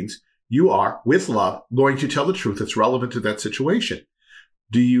presence means you are, with love, going to tell the truth that's relevant to that situation.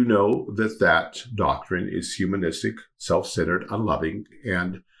 Do you know that doctrine is humanistic, self-centered, unloving,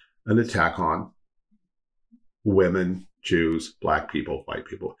 and an attack on women, Jews, black people, white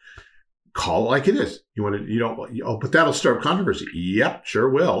people? Call it like it is. But that'll stir up controversy. Yep, sure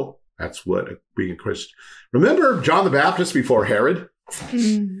will. That's what being a Christian. Remember John the Baptist before Herod?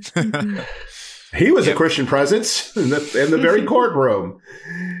 He was a Christian presence in the very courtroom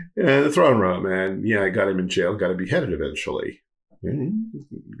and the throne room. And yeah, I got him in jail, got him beheaded eventually.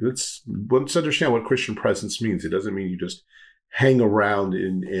 Let's understand what Christian presence means. It doesn't mean you just hang around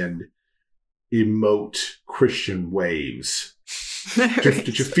and emote Christian waves.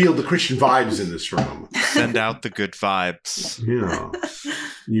 Did you feel the Christian vibes in this room? Send out the good vibes. Yeah.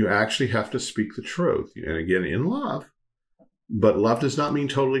 You actually have to speak the truth. And again, in love. But love does not mean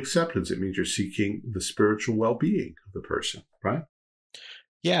total acceptance. It means you're seeking the spiritual well-being of the person, right?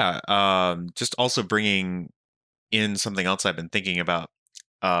 Yeah. Just also bringing in something else I've been thinking about.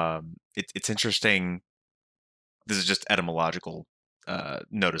 It's interesting. This is just etymological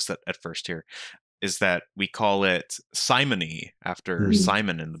notice that at first here is that we call it simony after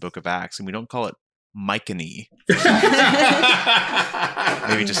Simon in the book of Acts, and we don't call it mycony.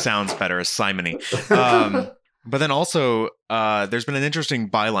 Maybe it just sounds better as simony. But then also, there's been an interesting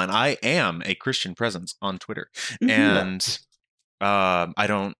byline. I am a Christian presence on Twitter, and I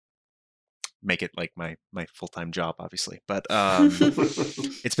don't make it like my full-time job, obviously. But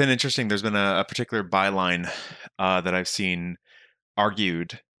it's been interesting. There's been a particular byline that I've seen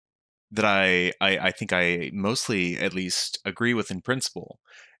argued that I think I mostly at least agree with in principle.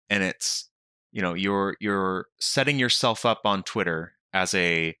 And it's, you're setting yourself up on Twitter as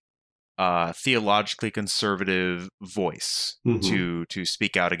a theologically conservative voice to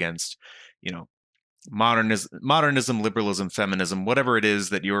speak out against, modernism, liberalism, feminism, whatever it is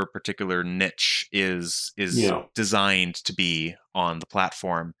that your particular niche is designed to be on the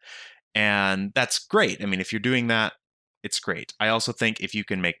platform. And that's great. I mean, if you're doing that, it's great. I also think if you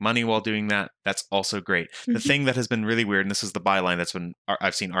can make money while doing that, that's also great. The thing that has been really weird, and this is the byline that's been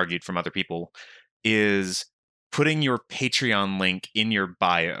I've seen argued from other people, is putting your Patreon link in your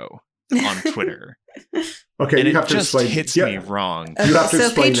bio on Twitter. Okay, and you have to explain. Hits me wrong. You have to so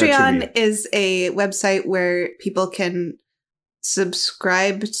explain Patreon that to me. is a website where people can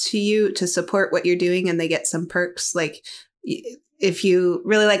subscribe to you to support what you're doing, and they get some perks. Like if you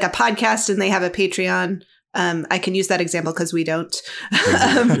really like a podcast and they have a Patreon, I can use that example because we don't.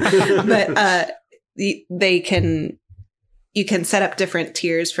 But you can set up different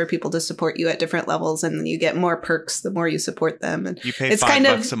tiers for people to support you at different levels, and you get more perks the more you support them. And you pay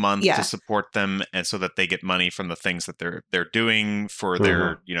 $5 a month to support them, and so that they get money from the things that they're doing for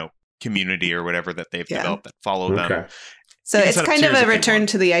their community or whatever that they've developed that follow them. So it's kind of a return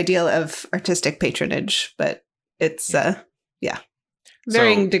to the ideal of artistic patronage, but it's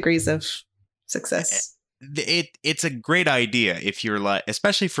varying degrees of success. It's a great idea if you're like,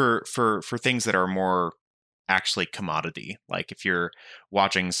 especially for things that are more actually commodity. Like if you're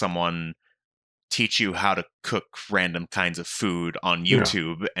watching someone teach you how to cook random kinds of food on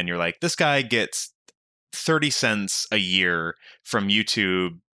YouTube, and you're like, this guy gets 30 cents a year from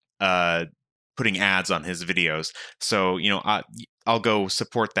YouTube putting ads on his videos. So, I'll go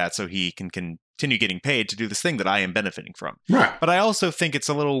support that so he can continue getting paid to do this thing that I am benefiting from. Right. But I also think it's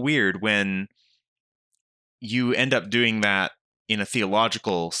a little weird when you end up doing that in a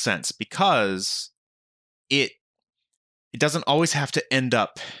theological sense, because it doesn't always have to end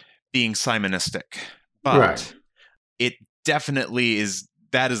up being Simonistic, but it definitely is.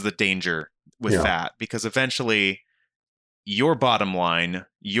 That is the danger with that, because eventually your bottom line,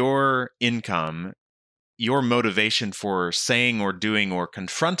 your income, your motivation for saying or doing or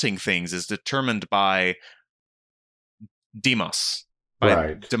confronting things is determined by demos,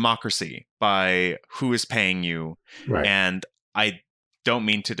 by democracy, by who is paying you. Right. And I don't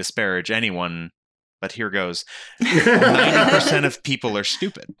mean to disparage anyone, but here goes. 90% of people are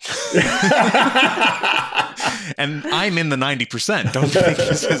stupid. And I'm in the 90%. Don't think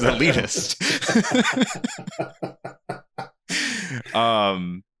this is elitist.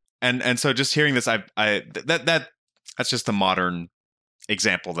 And so just hearing this, that's just the modern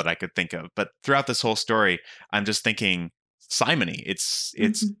example that I could think of. But throughout this whole story, I'm just thinking simony. It's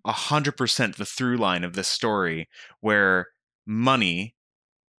 100% the through line of this story, where money,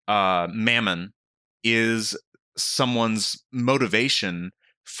 mammon, is someone's motivation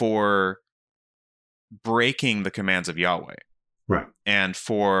for breaking the commands of Yahweh. Right. And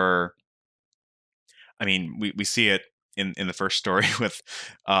for I mean, we see it in the first story with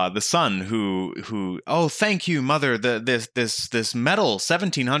the son who oh, thank you, mother, this metal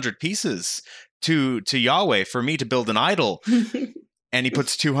 1,700 pieces to Yahweh for me to build an idol. And he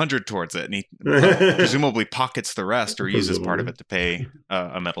puts 200 towards it, and he presumably pockets the rest, or uses part of it to pay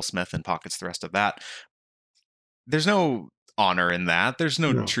a metalsmith and pockets the rest of that. There's no honor in that. There's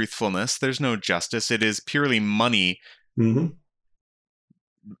no truthfulness. There's no justice. It is purely money being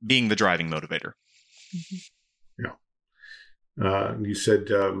the driving motivator. Yeah. You said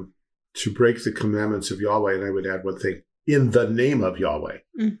to break the commandments of Yahweh, and I would add one thing, in the name of Yahweh.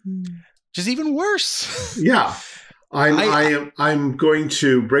 Mm-hmm. Which is even worse. Yeah. I'm going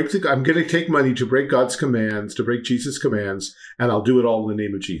to take money to break God's commands, to break Jesus' commands, and I'll do it all in the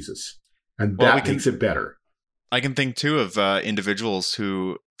name of Jesus. And that makes it better. I can think too of individuals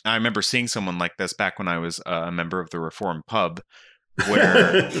who, I remember seeing someone like this back when I was a member of the Reformed pub,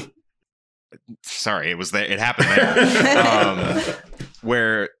 where sorry, it happened there.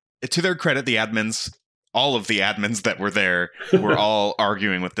 Where, to their credit, the admins, all of the admins that were there, were all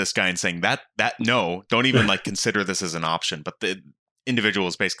arguing with this guy and saying that no, don't even consider this as an option. But the individual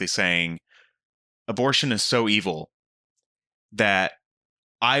is basically saying abortion is so evil that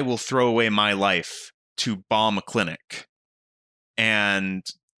I will throw away my life to bomb a clinic and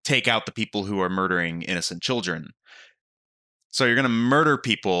take out the people who are murdering innocent children. So you're going to murder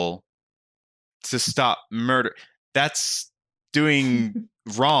people to stop murder. That's doing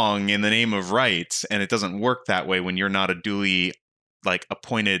wrong in the name of rights, and it doesn't work that way when you're not a duly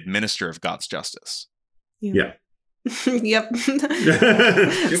appointed minister of God's justice. Yeah. Yep.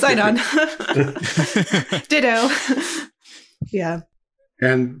 Sign on. Ditto. Yeah.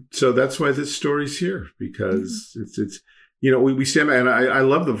 And so that's why this story's here, because it's we stand by, and I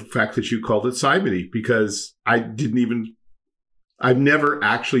love the fact that you called it simony, because I've never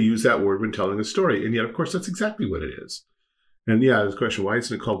actually used that word when telling a story. And yet, of course, that's exactly what it is. And yeah, the question, why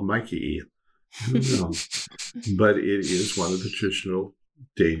isn't it called Mikey? I don't know. But it is one of the traditional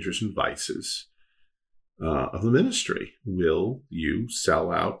dangers and vices of the ministry. Will you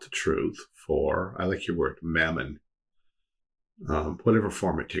sell out the truth for, I like your word, mammon, whatever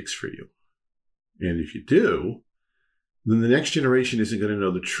form it takes for you? And if you do, then the next generation isn't going to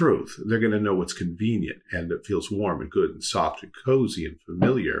know the truth. They're going to know what's convenient and that feels warm and good and soft and cozy and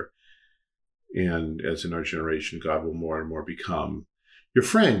familiar. And as in our generation, God will more and more become your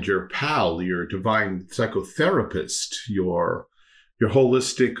friend, your pal, your divine psychotherapist, your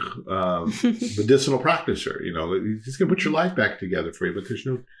holistic medicinal practicer. He's going to put your life back together for you, but there's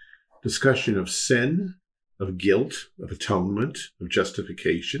no discussion of sin, of guilt, of atonement, of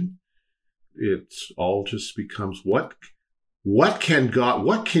justification. It all just becomes what can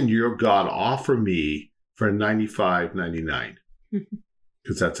your God offer me for $95.99?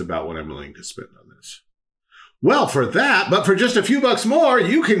 Because that's about what I'm willing to spend on this. Well, for that, but for just a few bucks more,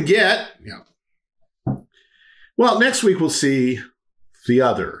 you can get. Yeah. Well, next week we'll see the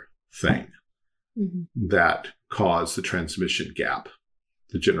other thing that caused the transmission gap,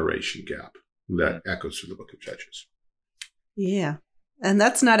 the generation gap that echoes through the book of Judges. Yeah. And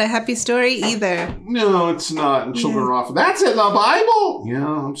that's not a happy story either. No, it's not. And children are off. That's in the Bible. Yeah,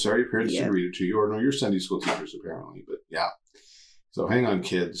 I'm sorry your parents didn't read it to you, or no, your Sunday school teachers apparently. But yeah. So hang on,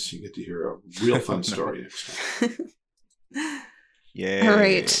 kids. You get to hear a real fun story next time. Yeah. All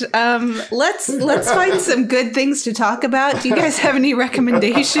right. Let's find some good things to talk about. Do you guys have any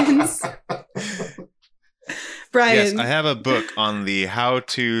recommendations? Brian. Yes, I have a book on the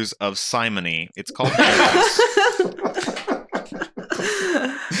how-tos of simony. It's called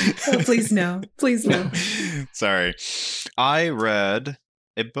Oh, please no. Please no. Sorry. I read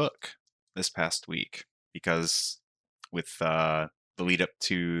a book this past week because with the lead up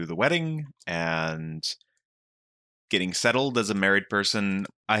to the wedding and getting settled as a married person,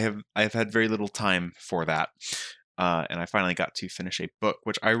 I've had very little time for that. And I finally got to finish a book,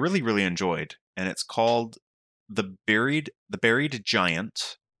 which I really, really enjoyed. And it's called The Buried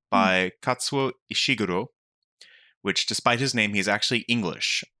Giant by Katsuo Ishiguro, which, despite his name, he's actually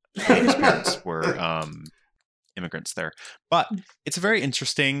English. His parents were immigrants there. But it's a very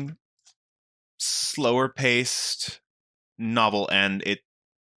interesting, slower-paced novel, and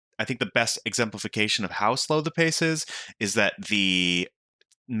I think the best exemplification of how slow the pace is that the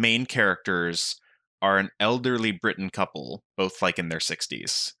main characters are an elderly Briton couple, both in their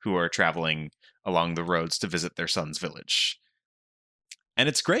 60s, who are traveling along the roads to visit their son's village. And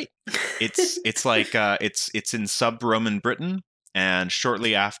it's great. It's it's in sub-Roman Britain, and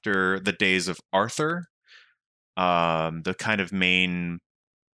shortly after the days of Arthur, the kind of main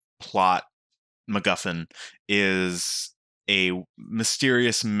plot MacGuffin is a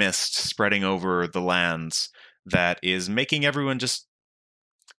mysterious mist spreading over the lands that is making everyone just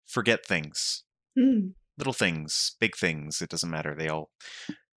forget things. Little things, big things, it doesn't matter. They all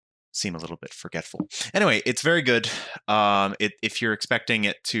seem a little bit forgetful. Anyway, it's very good. If you're expecting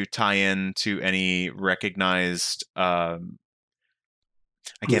it to tie in to any recognized, I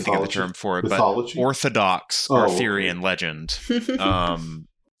can't think of the term for it, mythology? But Orthodox Arthurian legend,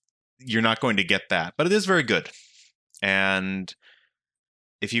 you're not going to get that. But it is very good. And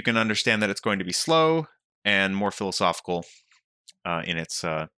if you can understand that it's going to be slow and more philosophical in its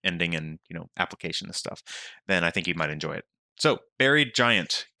ending and application and stuff, then I think you might enjoy it. So, Buried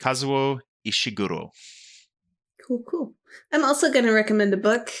Giant, Kazuo Ishiguro. Cool. I'm also going to recommend a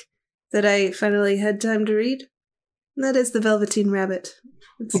book that I finally had time to read. And that is The Velveteen Rabbit.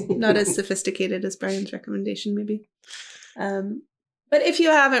 It's not as sophisticated as Brian's recommendation, maybe. But if you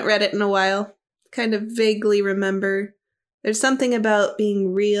haven't read it in a while, kind of vaguely remember, there's something about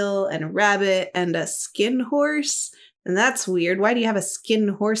being real and a rabbit and a skin horse. And that's weird. Why do you have a skin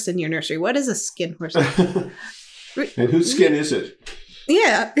horse in your nursery? What is a skin horse? And whose skin is it?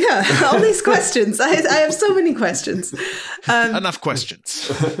 Yeah. All these questions. I have so many questions. Enough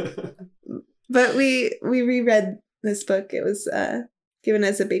questions. But we reread this book. It was given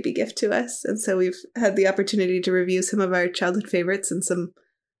as a baby gift to us. And so we've had the opportunity to review some of our childhood favorites and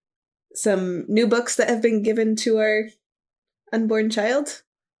some new books that have been given to our unborn child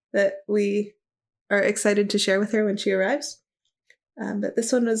that we are excited to share with her when she arrives. But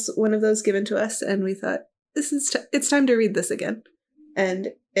this one was one of those given to us, and we thought, it's time to read this again.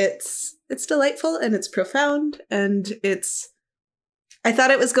 And it's delightful, and it's profound, and I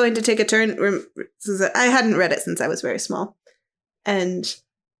thought it was going to take a turn. I hadn't read it since I was very small. And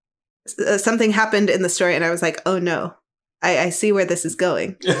something happened in the story, and I was like, oh no, I see where this is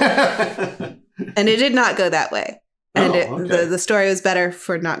going. And it did not go that way. And the story was better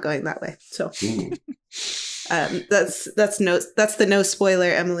for not going that way. So that's the no spoiler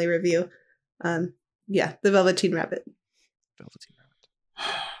Emily review. The Velveteen Rabbit.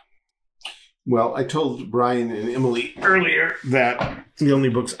 Well, I told Brian and Emily earlier that the only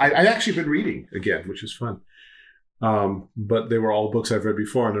books I've actually been reading again, which is fun. But they were all books I've read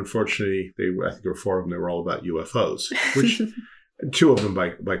before, and unfortunately, I think there were 4 of them. They were all about UFOs, which 2 of them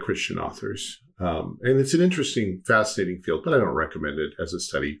by Christian authors. And it's an interesting, fascinating field, but I don't recommend it as a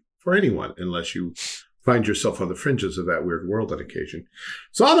study for anyone unless you find yourself on the fringes of that weird world on occasion.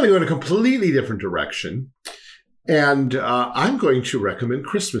 So I'm going to go in a completely different direction, and I'm going to recommend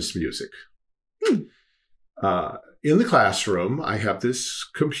Christmas music. In the classroom, I have this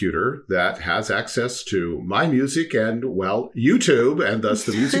computer that has access to my music and, YouTube, and thus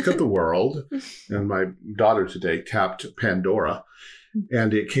the music of the world. And my daughter today tapped Pandora,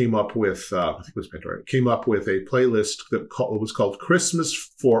 and it came up with, I think it was Pandora, it came up with a playlist that was called Christmas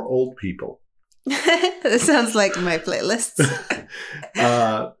for Old People. That sounds like my playlist.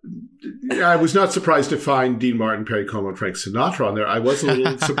 I was not surprised to find Dean Martin, Perry Como, and Frank Sinatra on there. I was a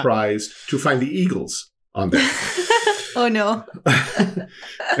little surprised to find the Eagles on there. Oh, no.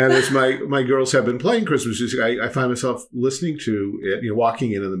 And as my girls have been playing Christmas music, I find myself listening to it,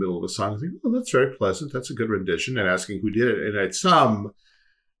 walking in the middle of a song and thinking, oh, that's very pleasant. That's a good rendition, and asking who did it. And it's some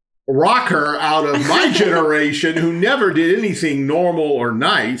rocker out of my generation who never did anything normal or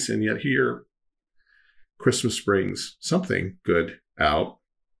nice, and yet here Christmas brings something good out.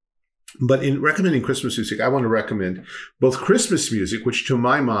 But in recommending Christmas music, I want to recommend both Christmas music, which to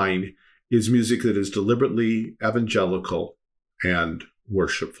my mind is music that is deliberately evangelical and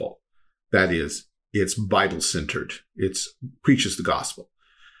worshipful. That is, it's Bible-centered. It preaches the gospel.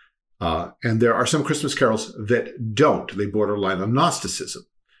 And there are some Christmas carols that don't. They borderline on Gnosticism.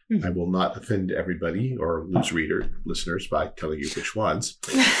 I will not offend everybody or lose listeners by telling you which ones.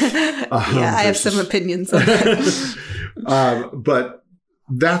 I have some opinions on that. But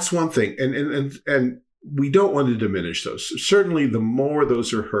that's one thing. And we don't want to diminish those. Certainly, the more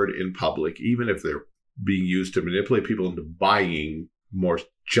those are heard in public, even if they're being used to manipulate people into buying more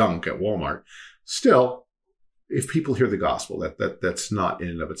junk at Walmart, still, if people hear the gospel, that's not in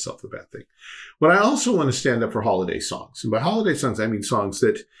and of itself a bad thing. But I also want to stand up for holiday songs. And by holiday songs, I mean songs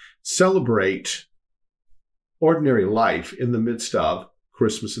that celebrate ordinary life in the midst of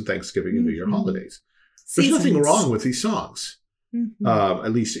Christmas and Thanksgiving and New Year holidays. There's nothing wrong with these songs,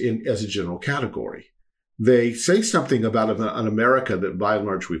 at least as a general category. They say something about an America that by and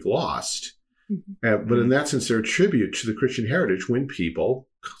large we've lost. But in that sense, they're a tribute to the Christian heritage when people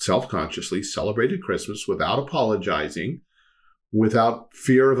self-consciously celebrated Christmas without apologizing, without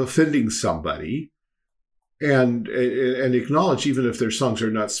fear of offending somebody, and acknowledge, even if their songs are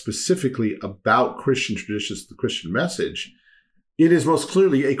not specifically about Christian traditions, the Christian message, it is most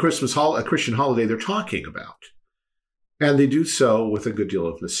clearly a Christian holiday they're talking about. And they do so with a good deal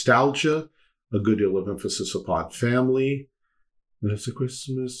of nostalgia, a good deal of emphasis upon family. And it's a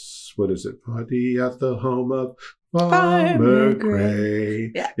Christmas, what is it? Party at the home of Farmer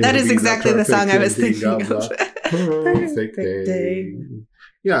Gray. Yeah, that is exactly the song I was thinking of. Perfect day.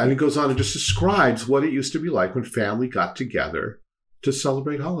 Yeah, and it goes on and just describes what it used to be like when family got together to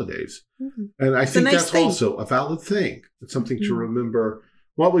celebrate holidays. Mm-hmm. And I think that's also a valid thing. It's something to remember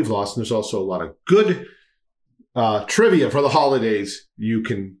what we've lost. And there's also a lot of good trivia for the holidays you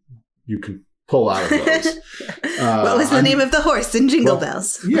can pull out of those. What was the name of the horse in Jingle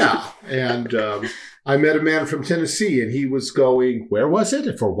Bells? Yeah. And I met a man from Tennessee, and he was going, where was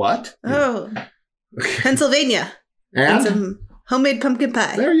it? For what? Oh, Pennsylvania. And some homemade pumpkin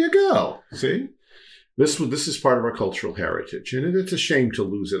pie. There you go. See? This is part of our cultural heritage, and it's a shame to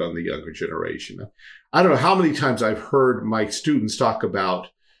lose it on the younger generation. I don't know how many times I've heard my students talk about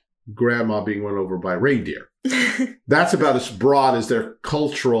grandma being run over by reindeer. That's about as broad as their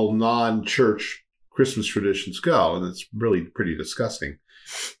cultural, non-church Christmas traditions go, and it's really pretty disgusting.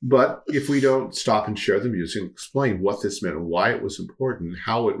 But if we don't stop and share the music and explain what this meant and why it was important,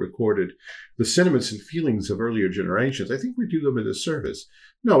 how it recorded the sentiments and feelings of earlier generations, I think we do them a disservice.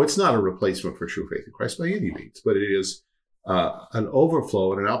 No, it's not a replacement for true faith in Christ by any means, but it is an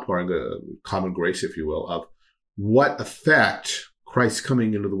overflow and an outpouring, a common grace, if you will, of what effect Christ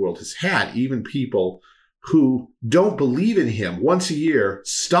coming into the world has had. Even people who don't believe in him once a year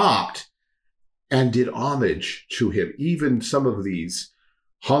stopped and did homage to him. Even some of these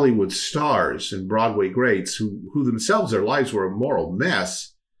Hollywood stars and Broadway greats who themselves, their lives were a moral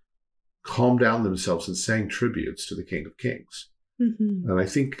mess, calmed down themselves and sang tributes to the King of Kings. Mm-hmm. And I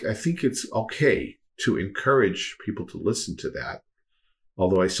think it's okay to encourage people to listen to that.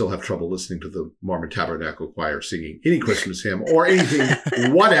 Although I still have trouble listening to the Mormon Tabernacle Choir singing any Christmas hymn or anything,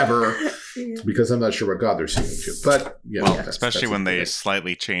 whatever, because I'm not sure what God they're singing to. But yeah, well, especially when they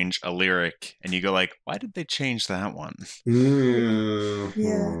slightly change a lyric, and you go like, "Why did they change that one?"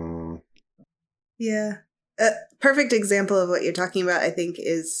 Mm-hmm. Yeah. A perfect example of what you're talking about, I think,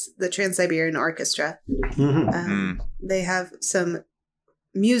 is the Trans-Siberian Orchestra. Mm-hmm. They have some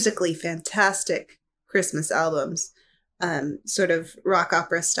musically fantastic Christmas albums. Sort of rock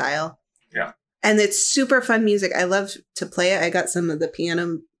opera style. Yeah. And it's super fun music. I love to play it. I got some of the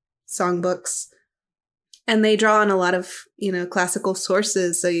piano songbooks. And they draw on a lot of, classical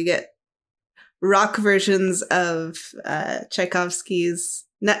sources. So you get rock versions of Tchaikovsky's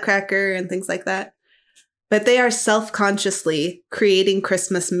Nutcracker and things like that. But they are self-consciously creating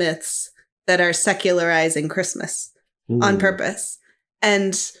Christmas myths that are secularizing Christmas on purpose.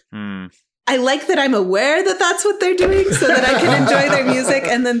 And I like that I'm aware that that's what they're doing so that I can enjoy their music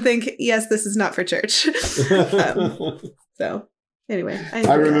and then think, yes, this is not for church. So anyway.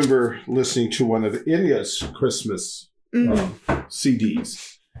 I remember listening to one of Inya's Christmas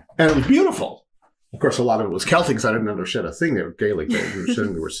CDs, and it was beautiful. Of course, a lot of it was Celtic, because I didn't understand a thing they were Gaelic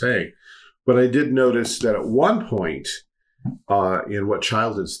they were saying. But I did notice that at one point in What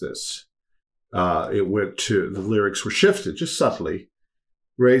Child Is This? It went to, the lyrics were shifted just subtly.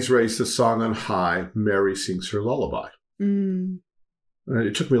 Raise, raise the song on high, Mary sings her lullaby. And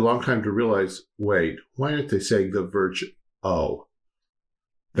it took me a long time to realize, wait, why aren't they saying the Virgin? Oh,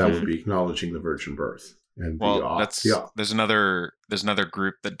 that would be acknowledging the virgin birth. And there's another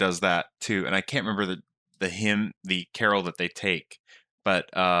group that does that too, and I can't remember the hymn, the carol that they take, but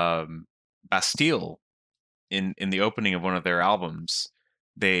Bastille in the opening of one of their albums,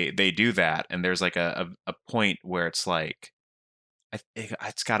 they do that, and there's like a point where it's like,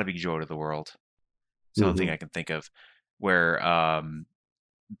 it's got to be Joy to the World. It's the only thing I can think of, where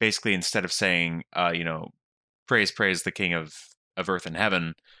basically instead of saying praise the King of earth and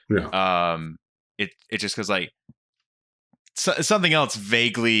heaven, it just goes like something else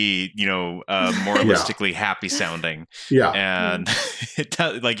vaguely moralistically happy sounding, and it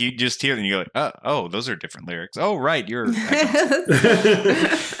does, like, you just hear it and you go like, oh, those are different lyrics. Oh right, you're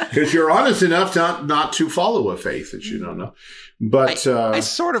because you're honest enough not to follow a faith that you don't know. But I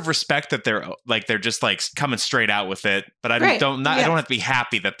sort of respect that they're just like coming straight out with it, but I don't have to be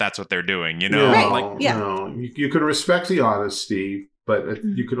happy that that's what they're doing, No, you can respect the honesty, but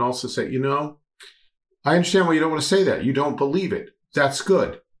you can also say, I understand why you don't want to say that. You don't believe it. That's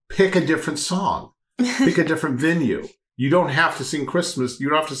good. Pick a different song. Pick a different venue. You don't have to sing Christmas. You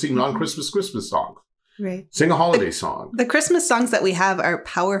don't have to sing non-Christmas songs. Right. Sing a holiday song. The Christmas songs that we have are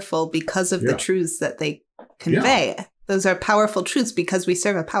powerful because of the truths that they convey. Yeah. Those are powerful truths because we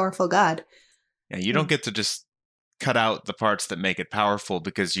serve a powerful God. Yeah, you don't get to just cut out the parts that make it powerful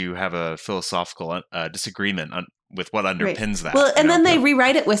because you have a philosophical disagreement with what underpins that. Well, and then they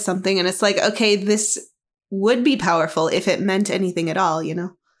rewrite it with something, and it's like, okay, this would be powerful if it meant anything at all, you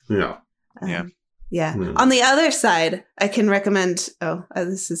know? Yeah. Yeah. On the other side, I can recommend,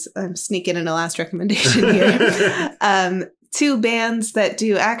 I'm sneaking in a last recommendation here. 2 bands that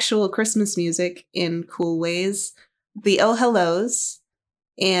do actual Christmas music in cool ways. The Oh Hellos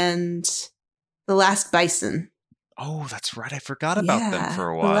and The Last Bison. Oh, that's right. I forgot about them for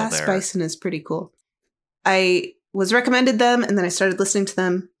a while. The Last Bison is pretty cool. I was recommended them, and then I started listening to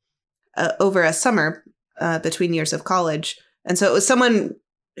them over a summer between years of college. And so it was someone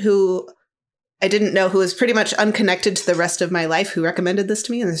who I didn't know, who was pretty much unconnected to the rest of my life, who recommended this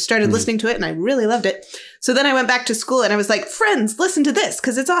to me, and I started listening to it, and I really loved it. So then I went back to school, and I was like, friends, listen to this,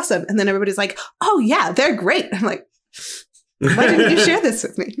 because it's awesome. And then everybody's like, oh yeah, they're great. I'm like, why didn't you share this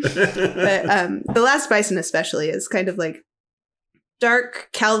with me? But The Last Bison especially is kind of like dark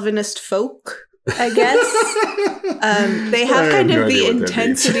Calvinist folk, I guess. They have kind of the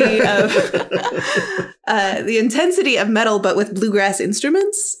intensity of metal, but with bluegrass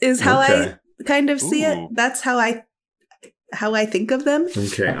instruments is how I kind of see it. That's how I think of them.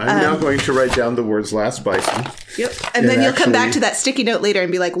 Okay, I'm now going to write down the words Last Bison. Yep, and then you'll come back to that sticky note later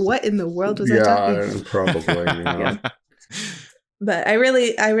and be like, what in the world was I talking? Yeah, probably. But I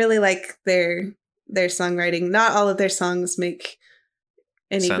really like their songwriting. Not all of their songs make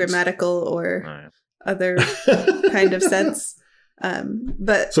any grammatical or other kind of sense.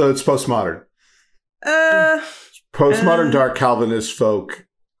 But so it's postmodern. Postmodern dark Calvinist folk.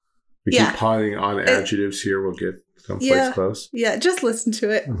 We keep piling on adjectives here. We'll get someplace close. Yeah, just listen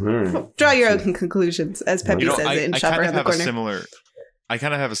to it. Draw your own conclusions, as Peppy says in Shop Around the Corner. I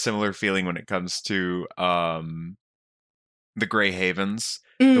kind of have a similar feeling when it comes to the Grey Havens.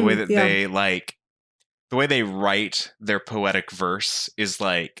 The way that the way they write their poetic verse is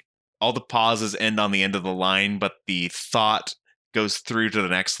like all the pauses end on the end of the line, but the thought goes through to the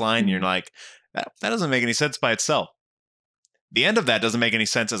next line. You're like, that doesn't make any sense by itself. The end of that doesn't make any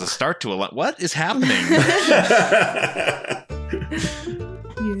sense as a start to a line. What is happening?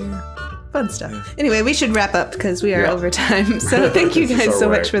 Fun stuff. Anyway, we should wrap up because we are over time. So thank you guys so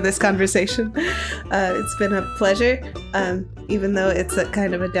much for this conversation. It's been a pleasure, even though it's a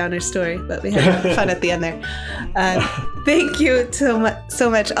kind of a downer story, but we had fun at the end there. Thank you so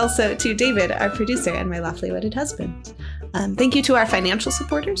much also to David, our producer, and my lawfully wedded husband. Thank you to our financial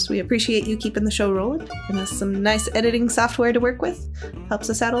supporters. We appreciate you keeping the show rolling. Giving us some nice editing software to work with. Helps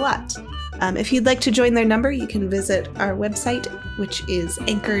us out a lot. If you'd like to join their number, you can visit our website, which is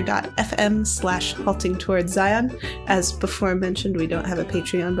anchor.fm/halting towards Zion. As before mentioned, we don't have a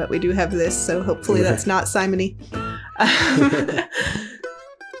Patreon, but we do have this, so hopefully that's not simony.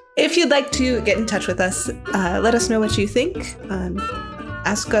 If you'd like to get in touch with us, let us know what you think.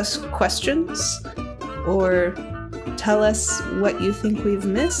 Ask us questions, or tell us what you think we've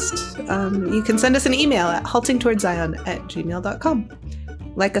missed. You can send us an email at haltingtowardszion@gmail.com.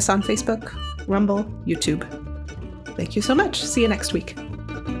 Like us on Facebook, Rumble, YouTube. Thank you so much. See you next week.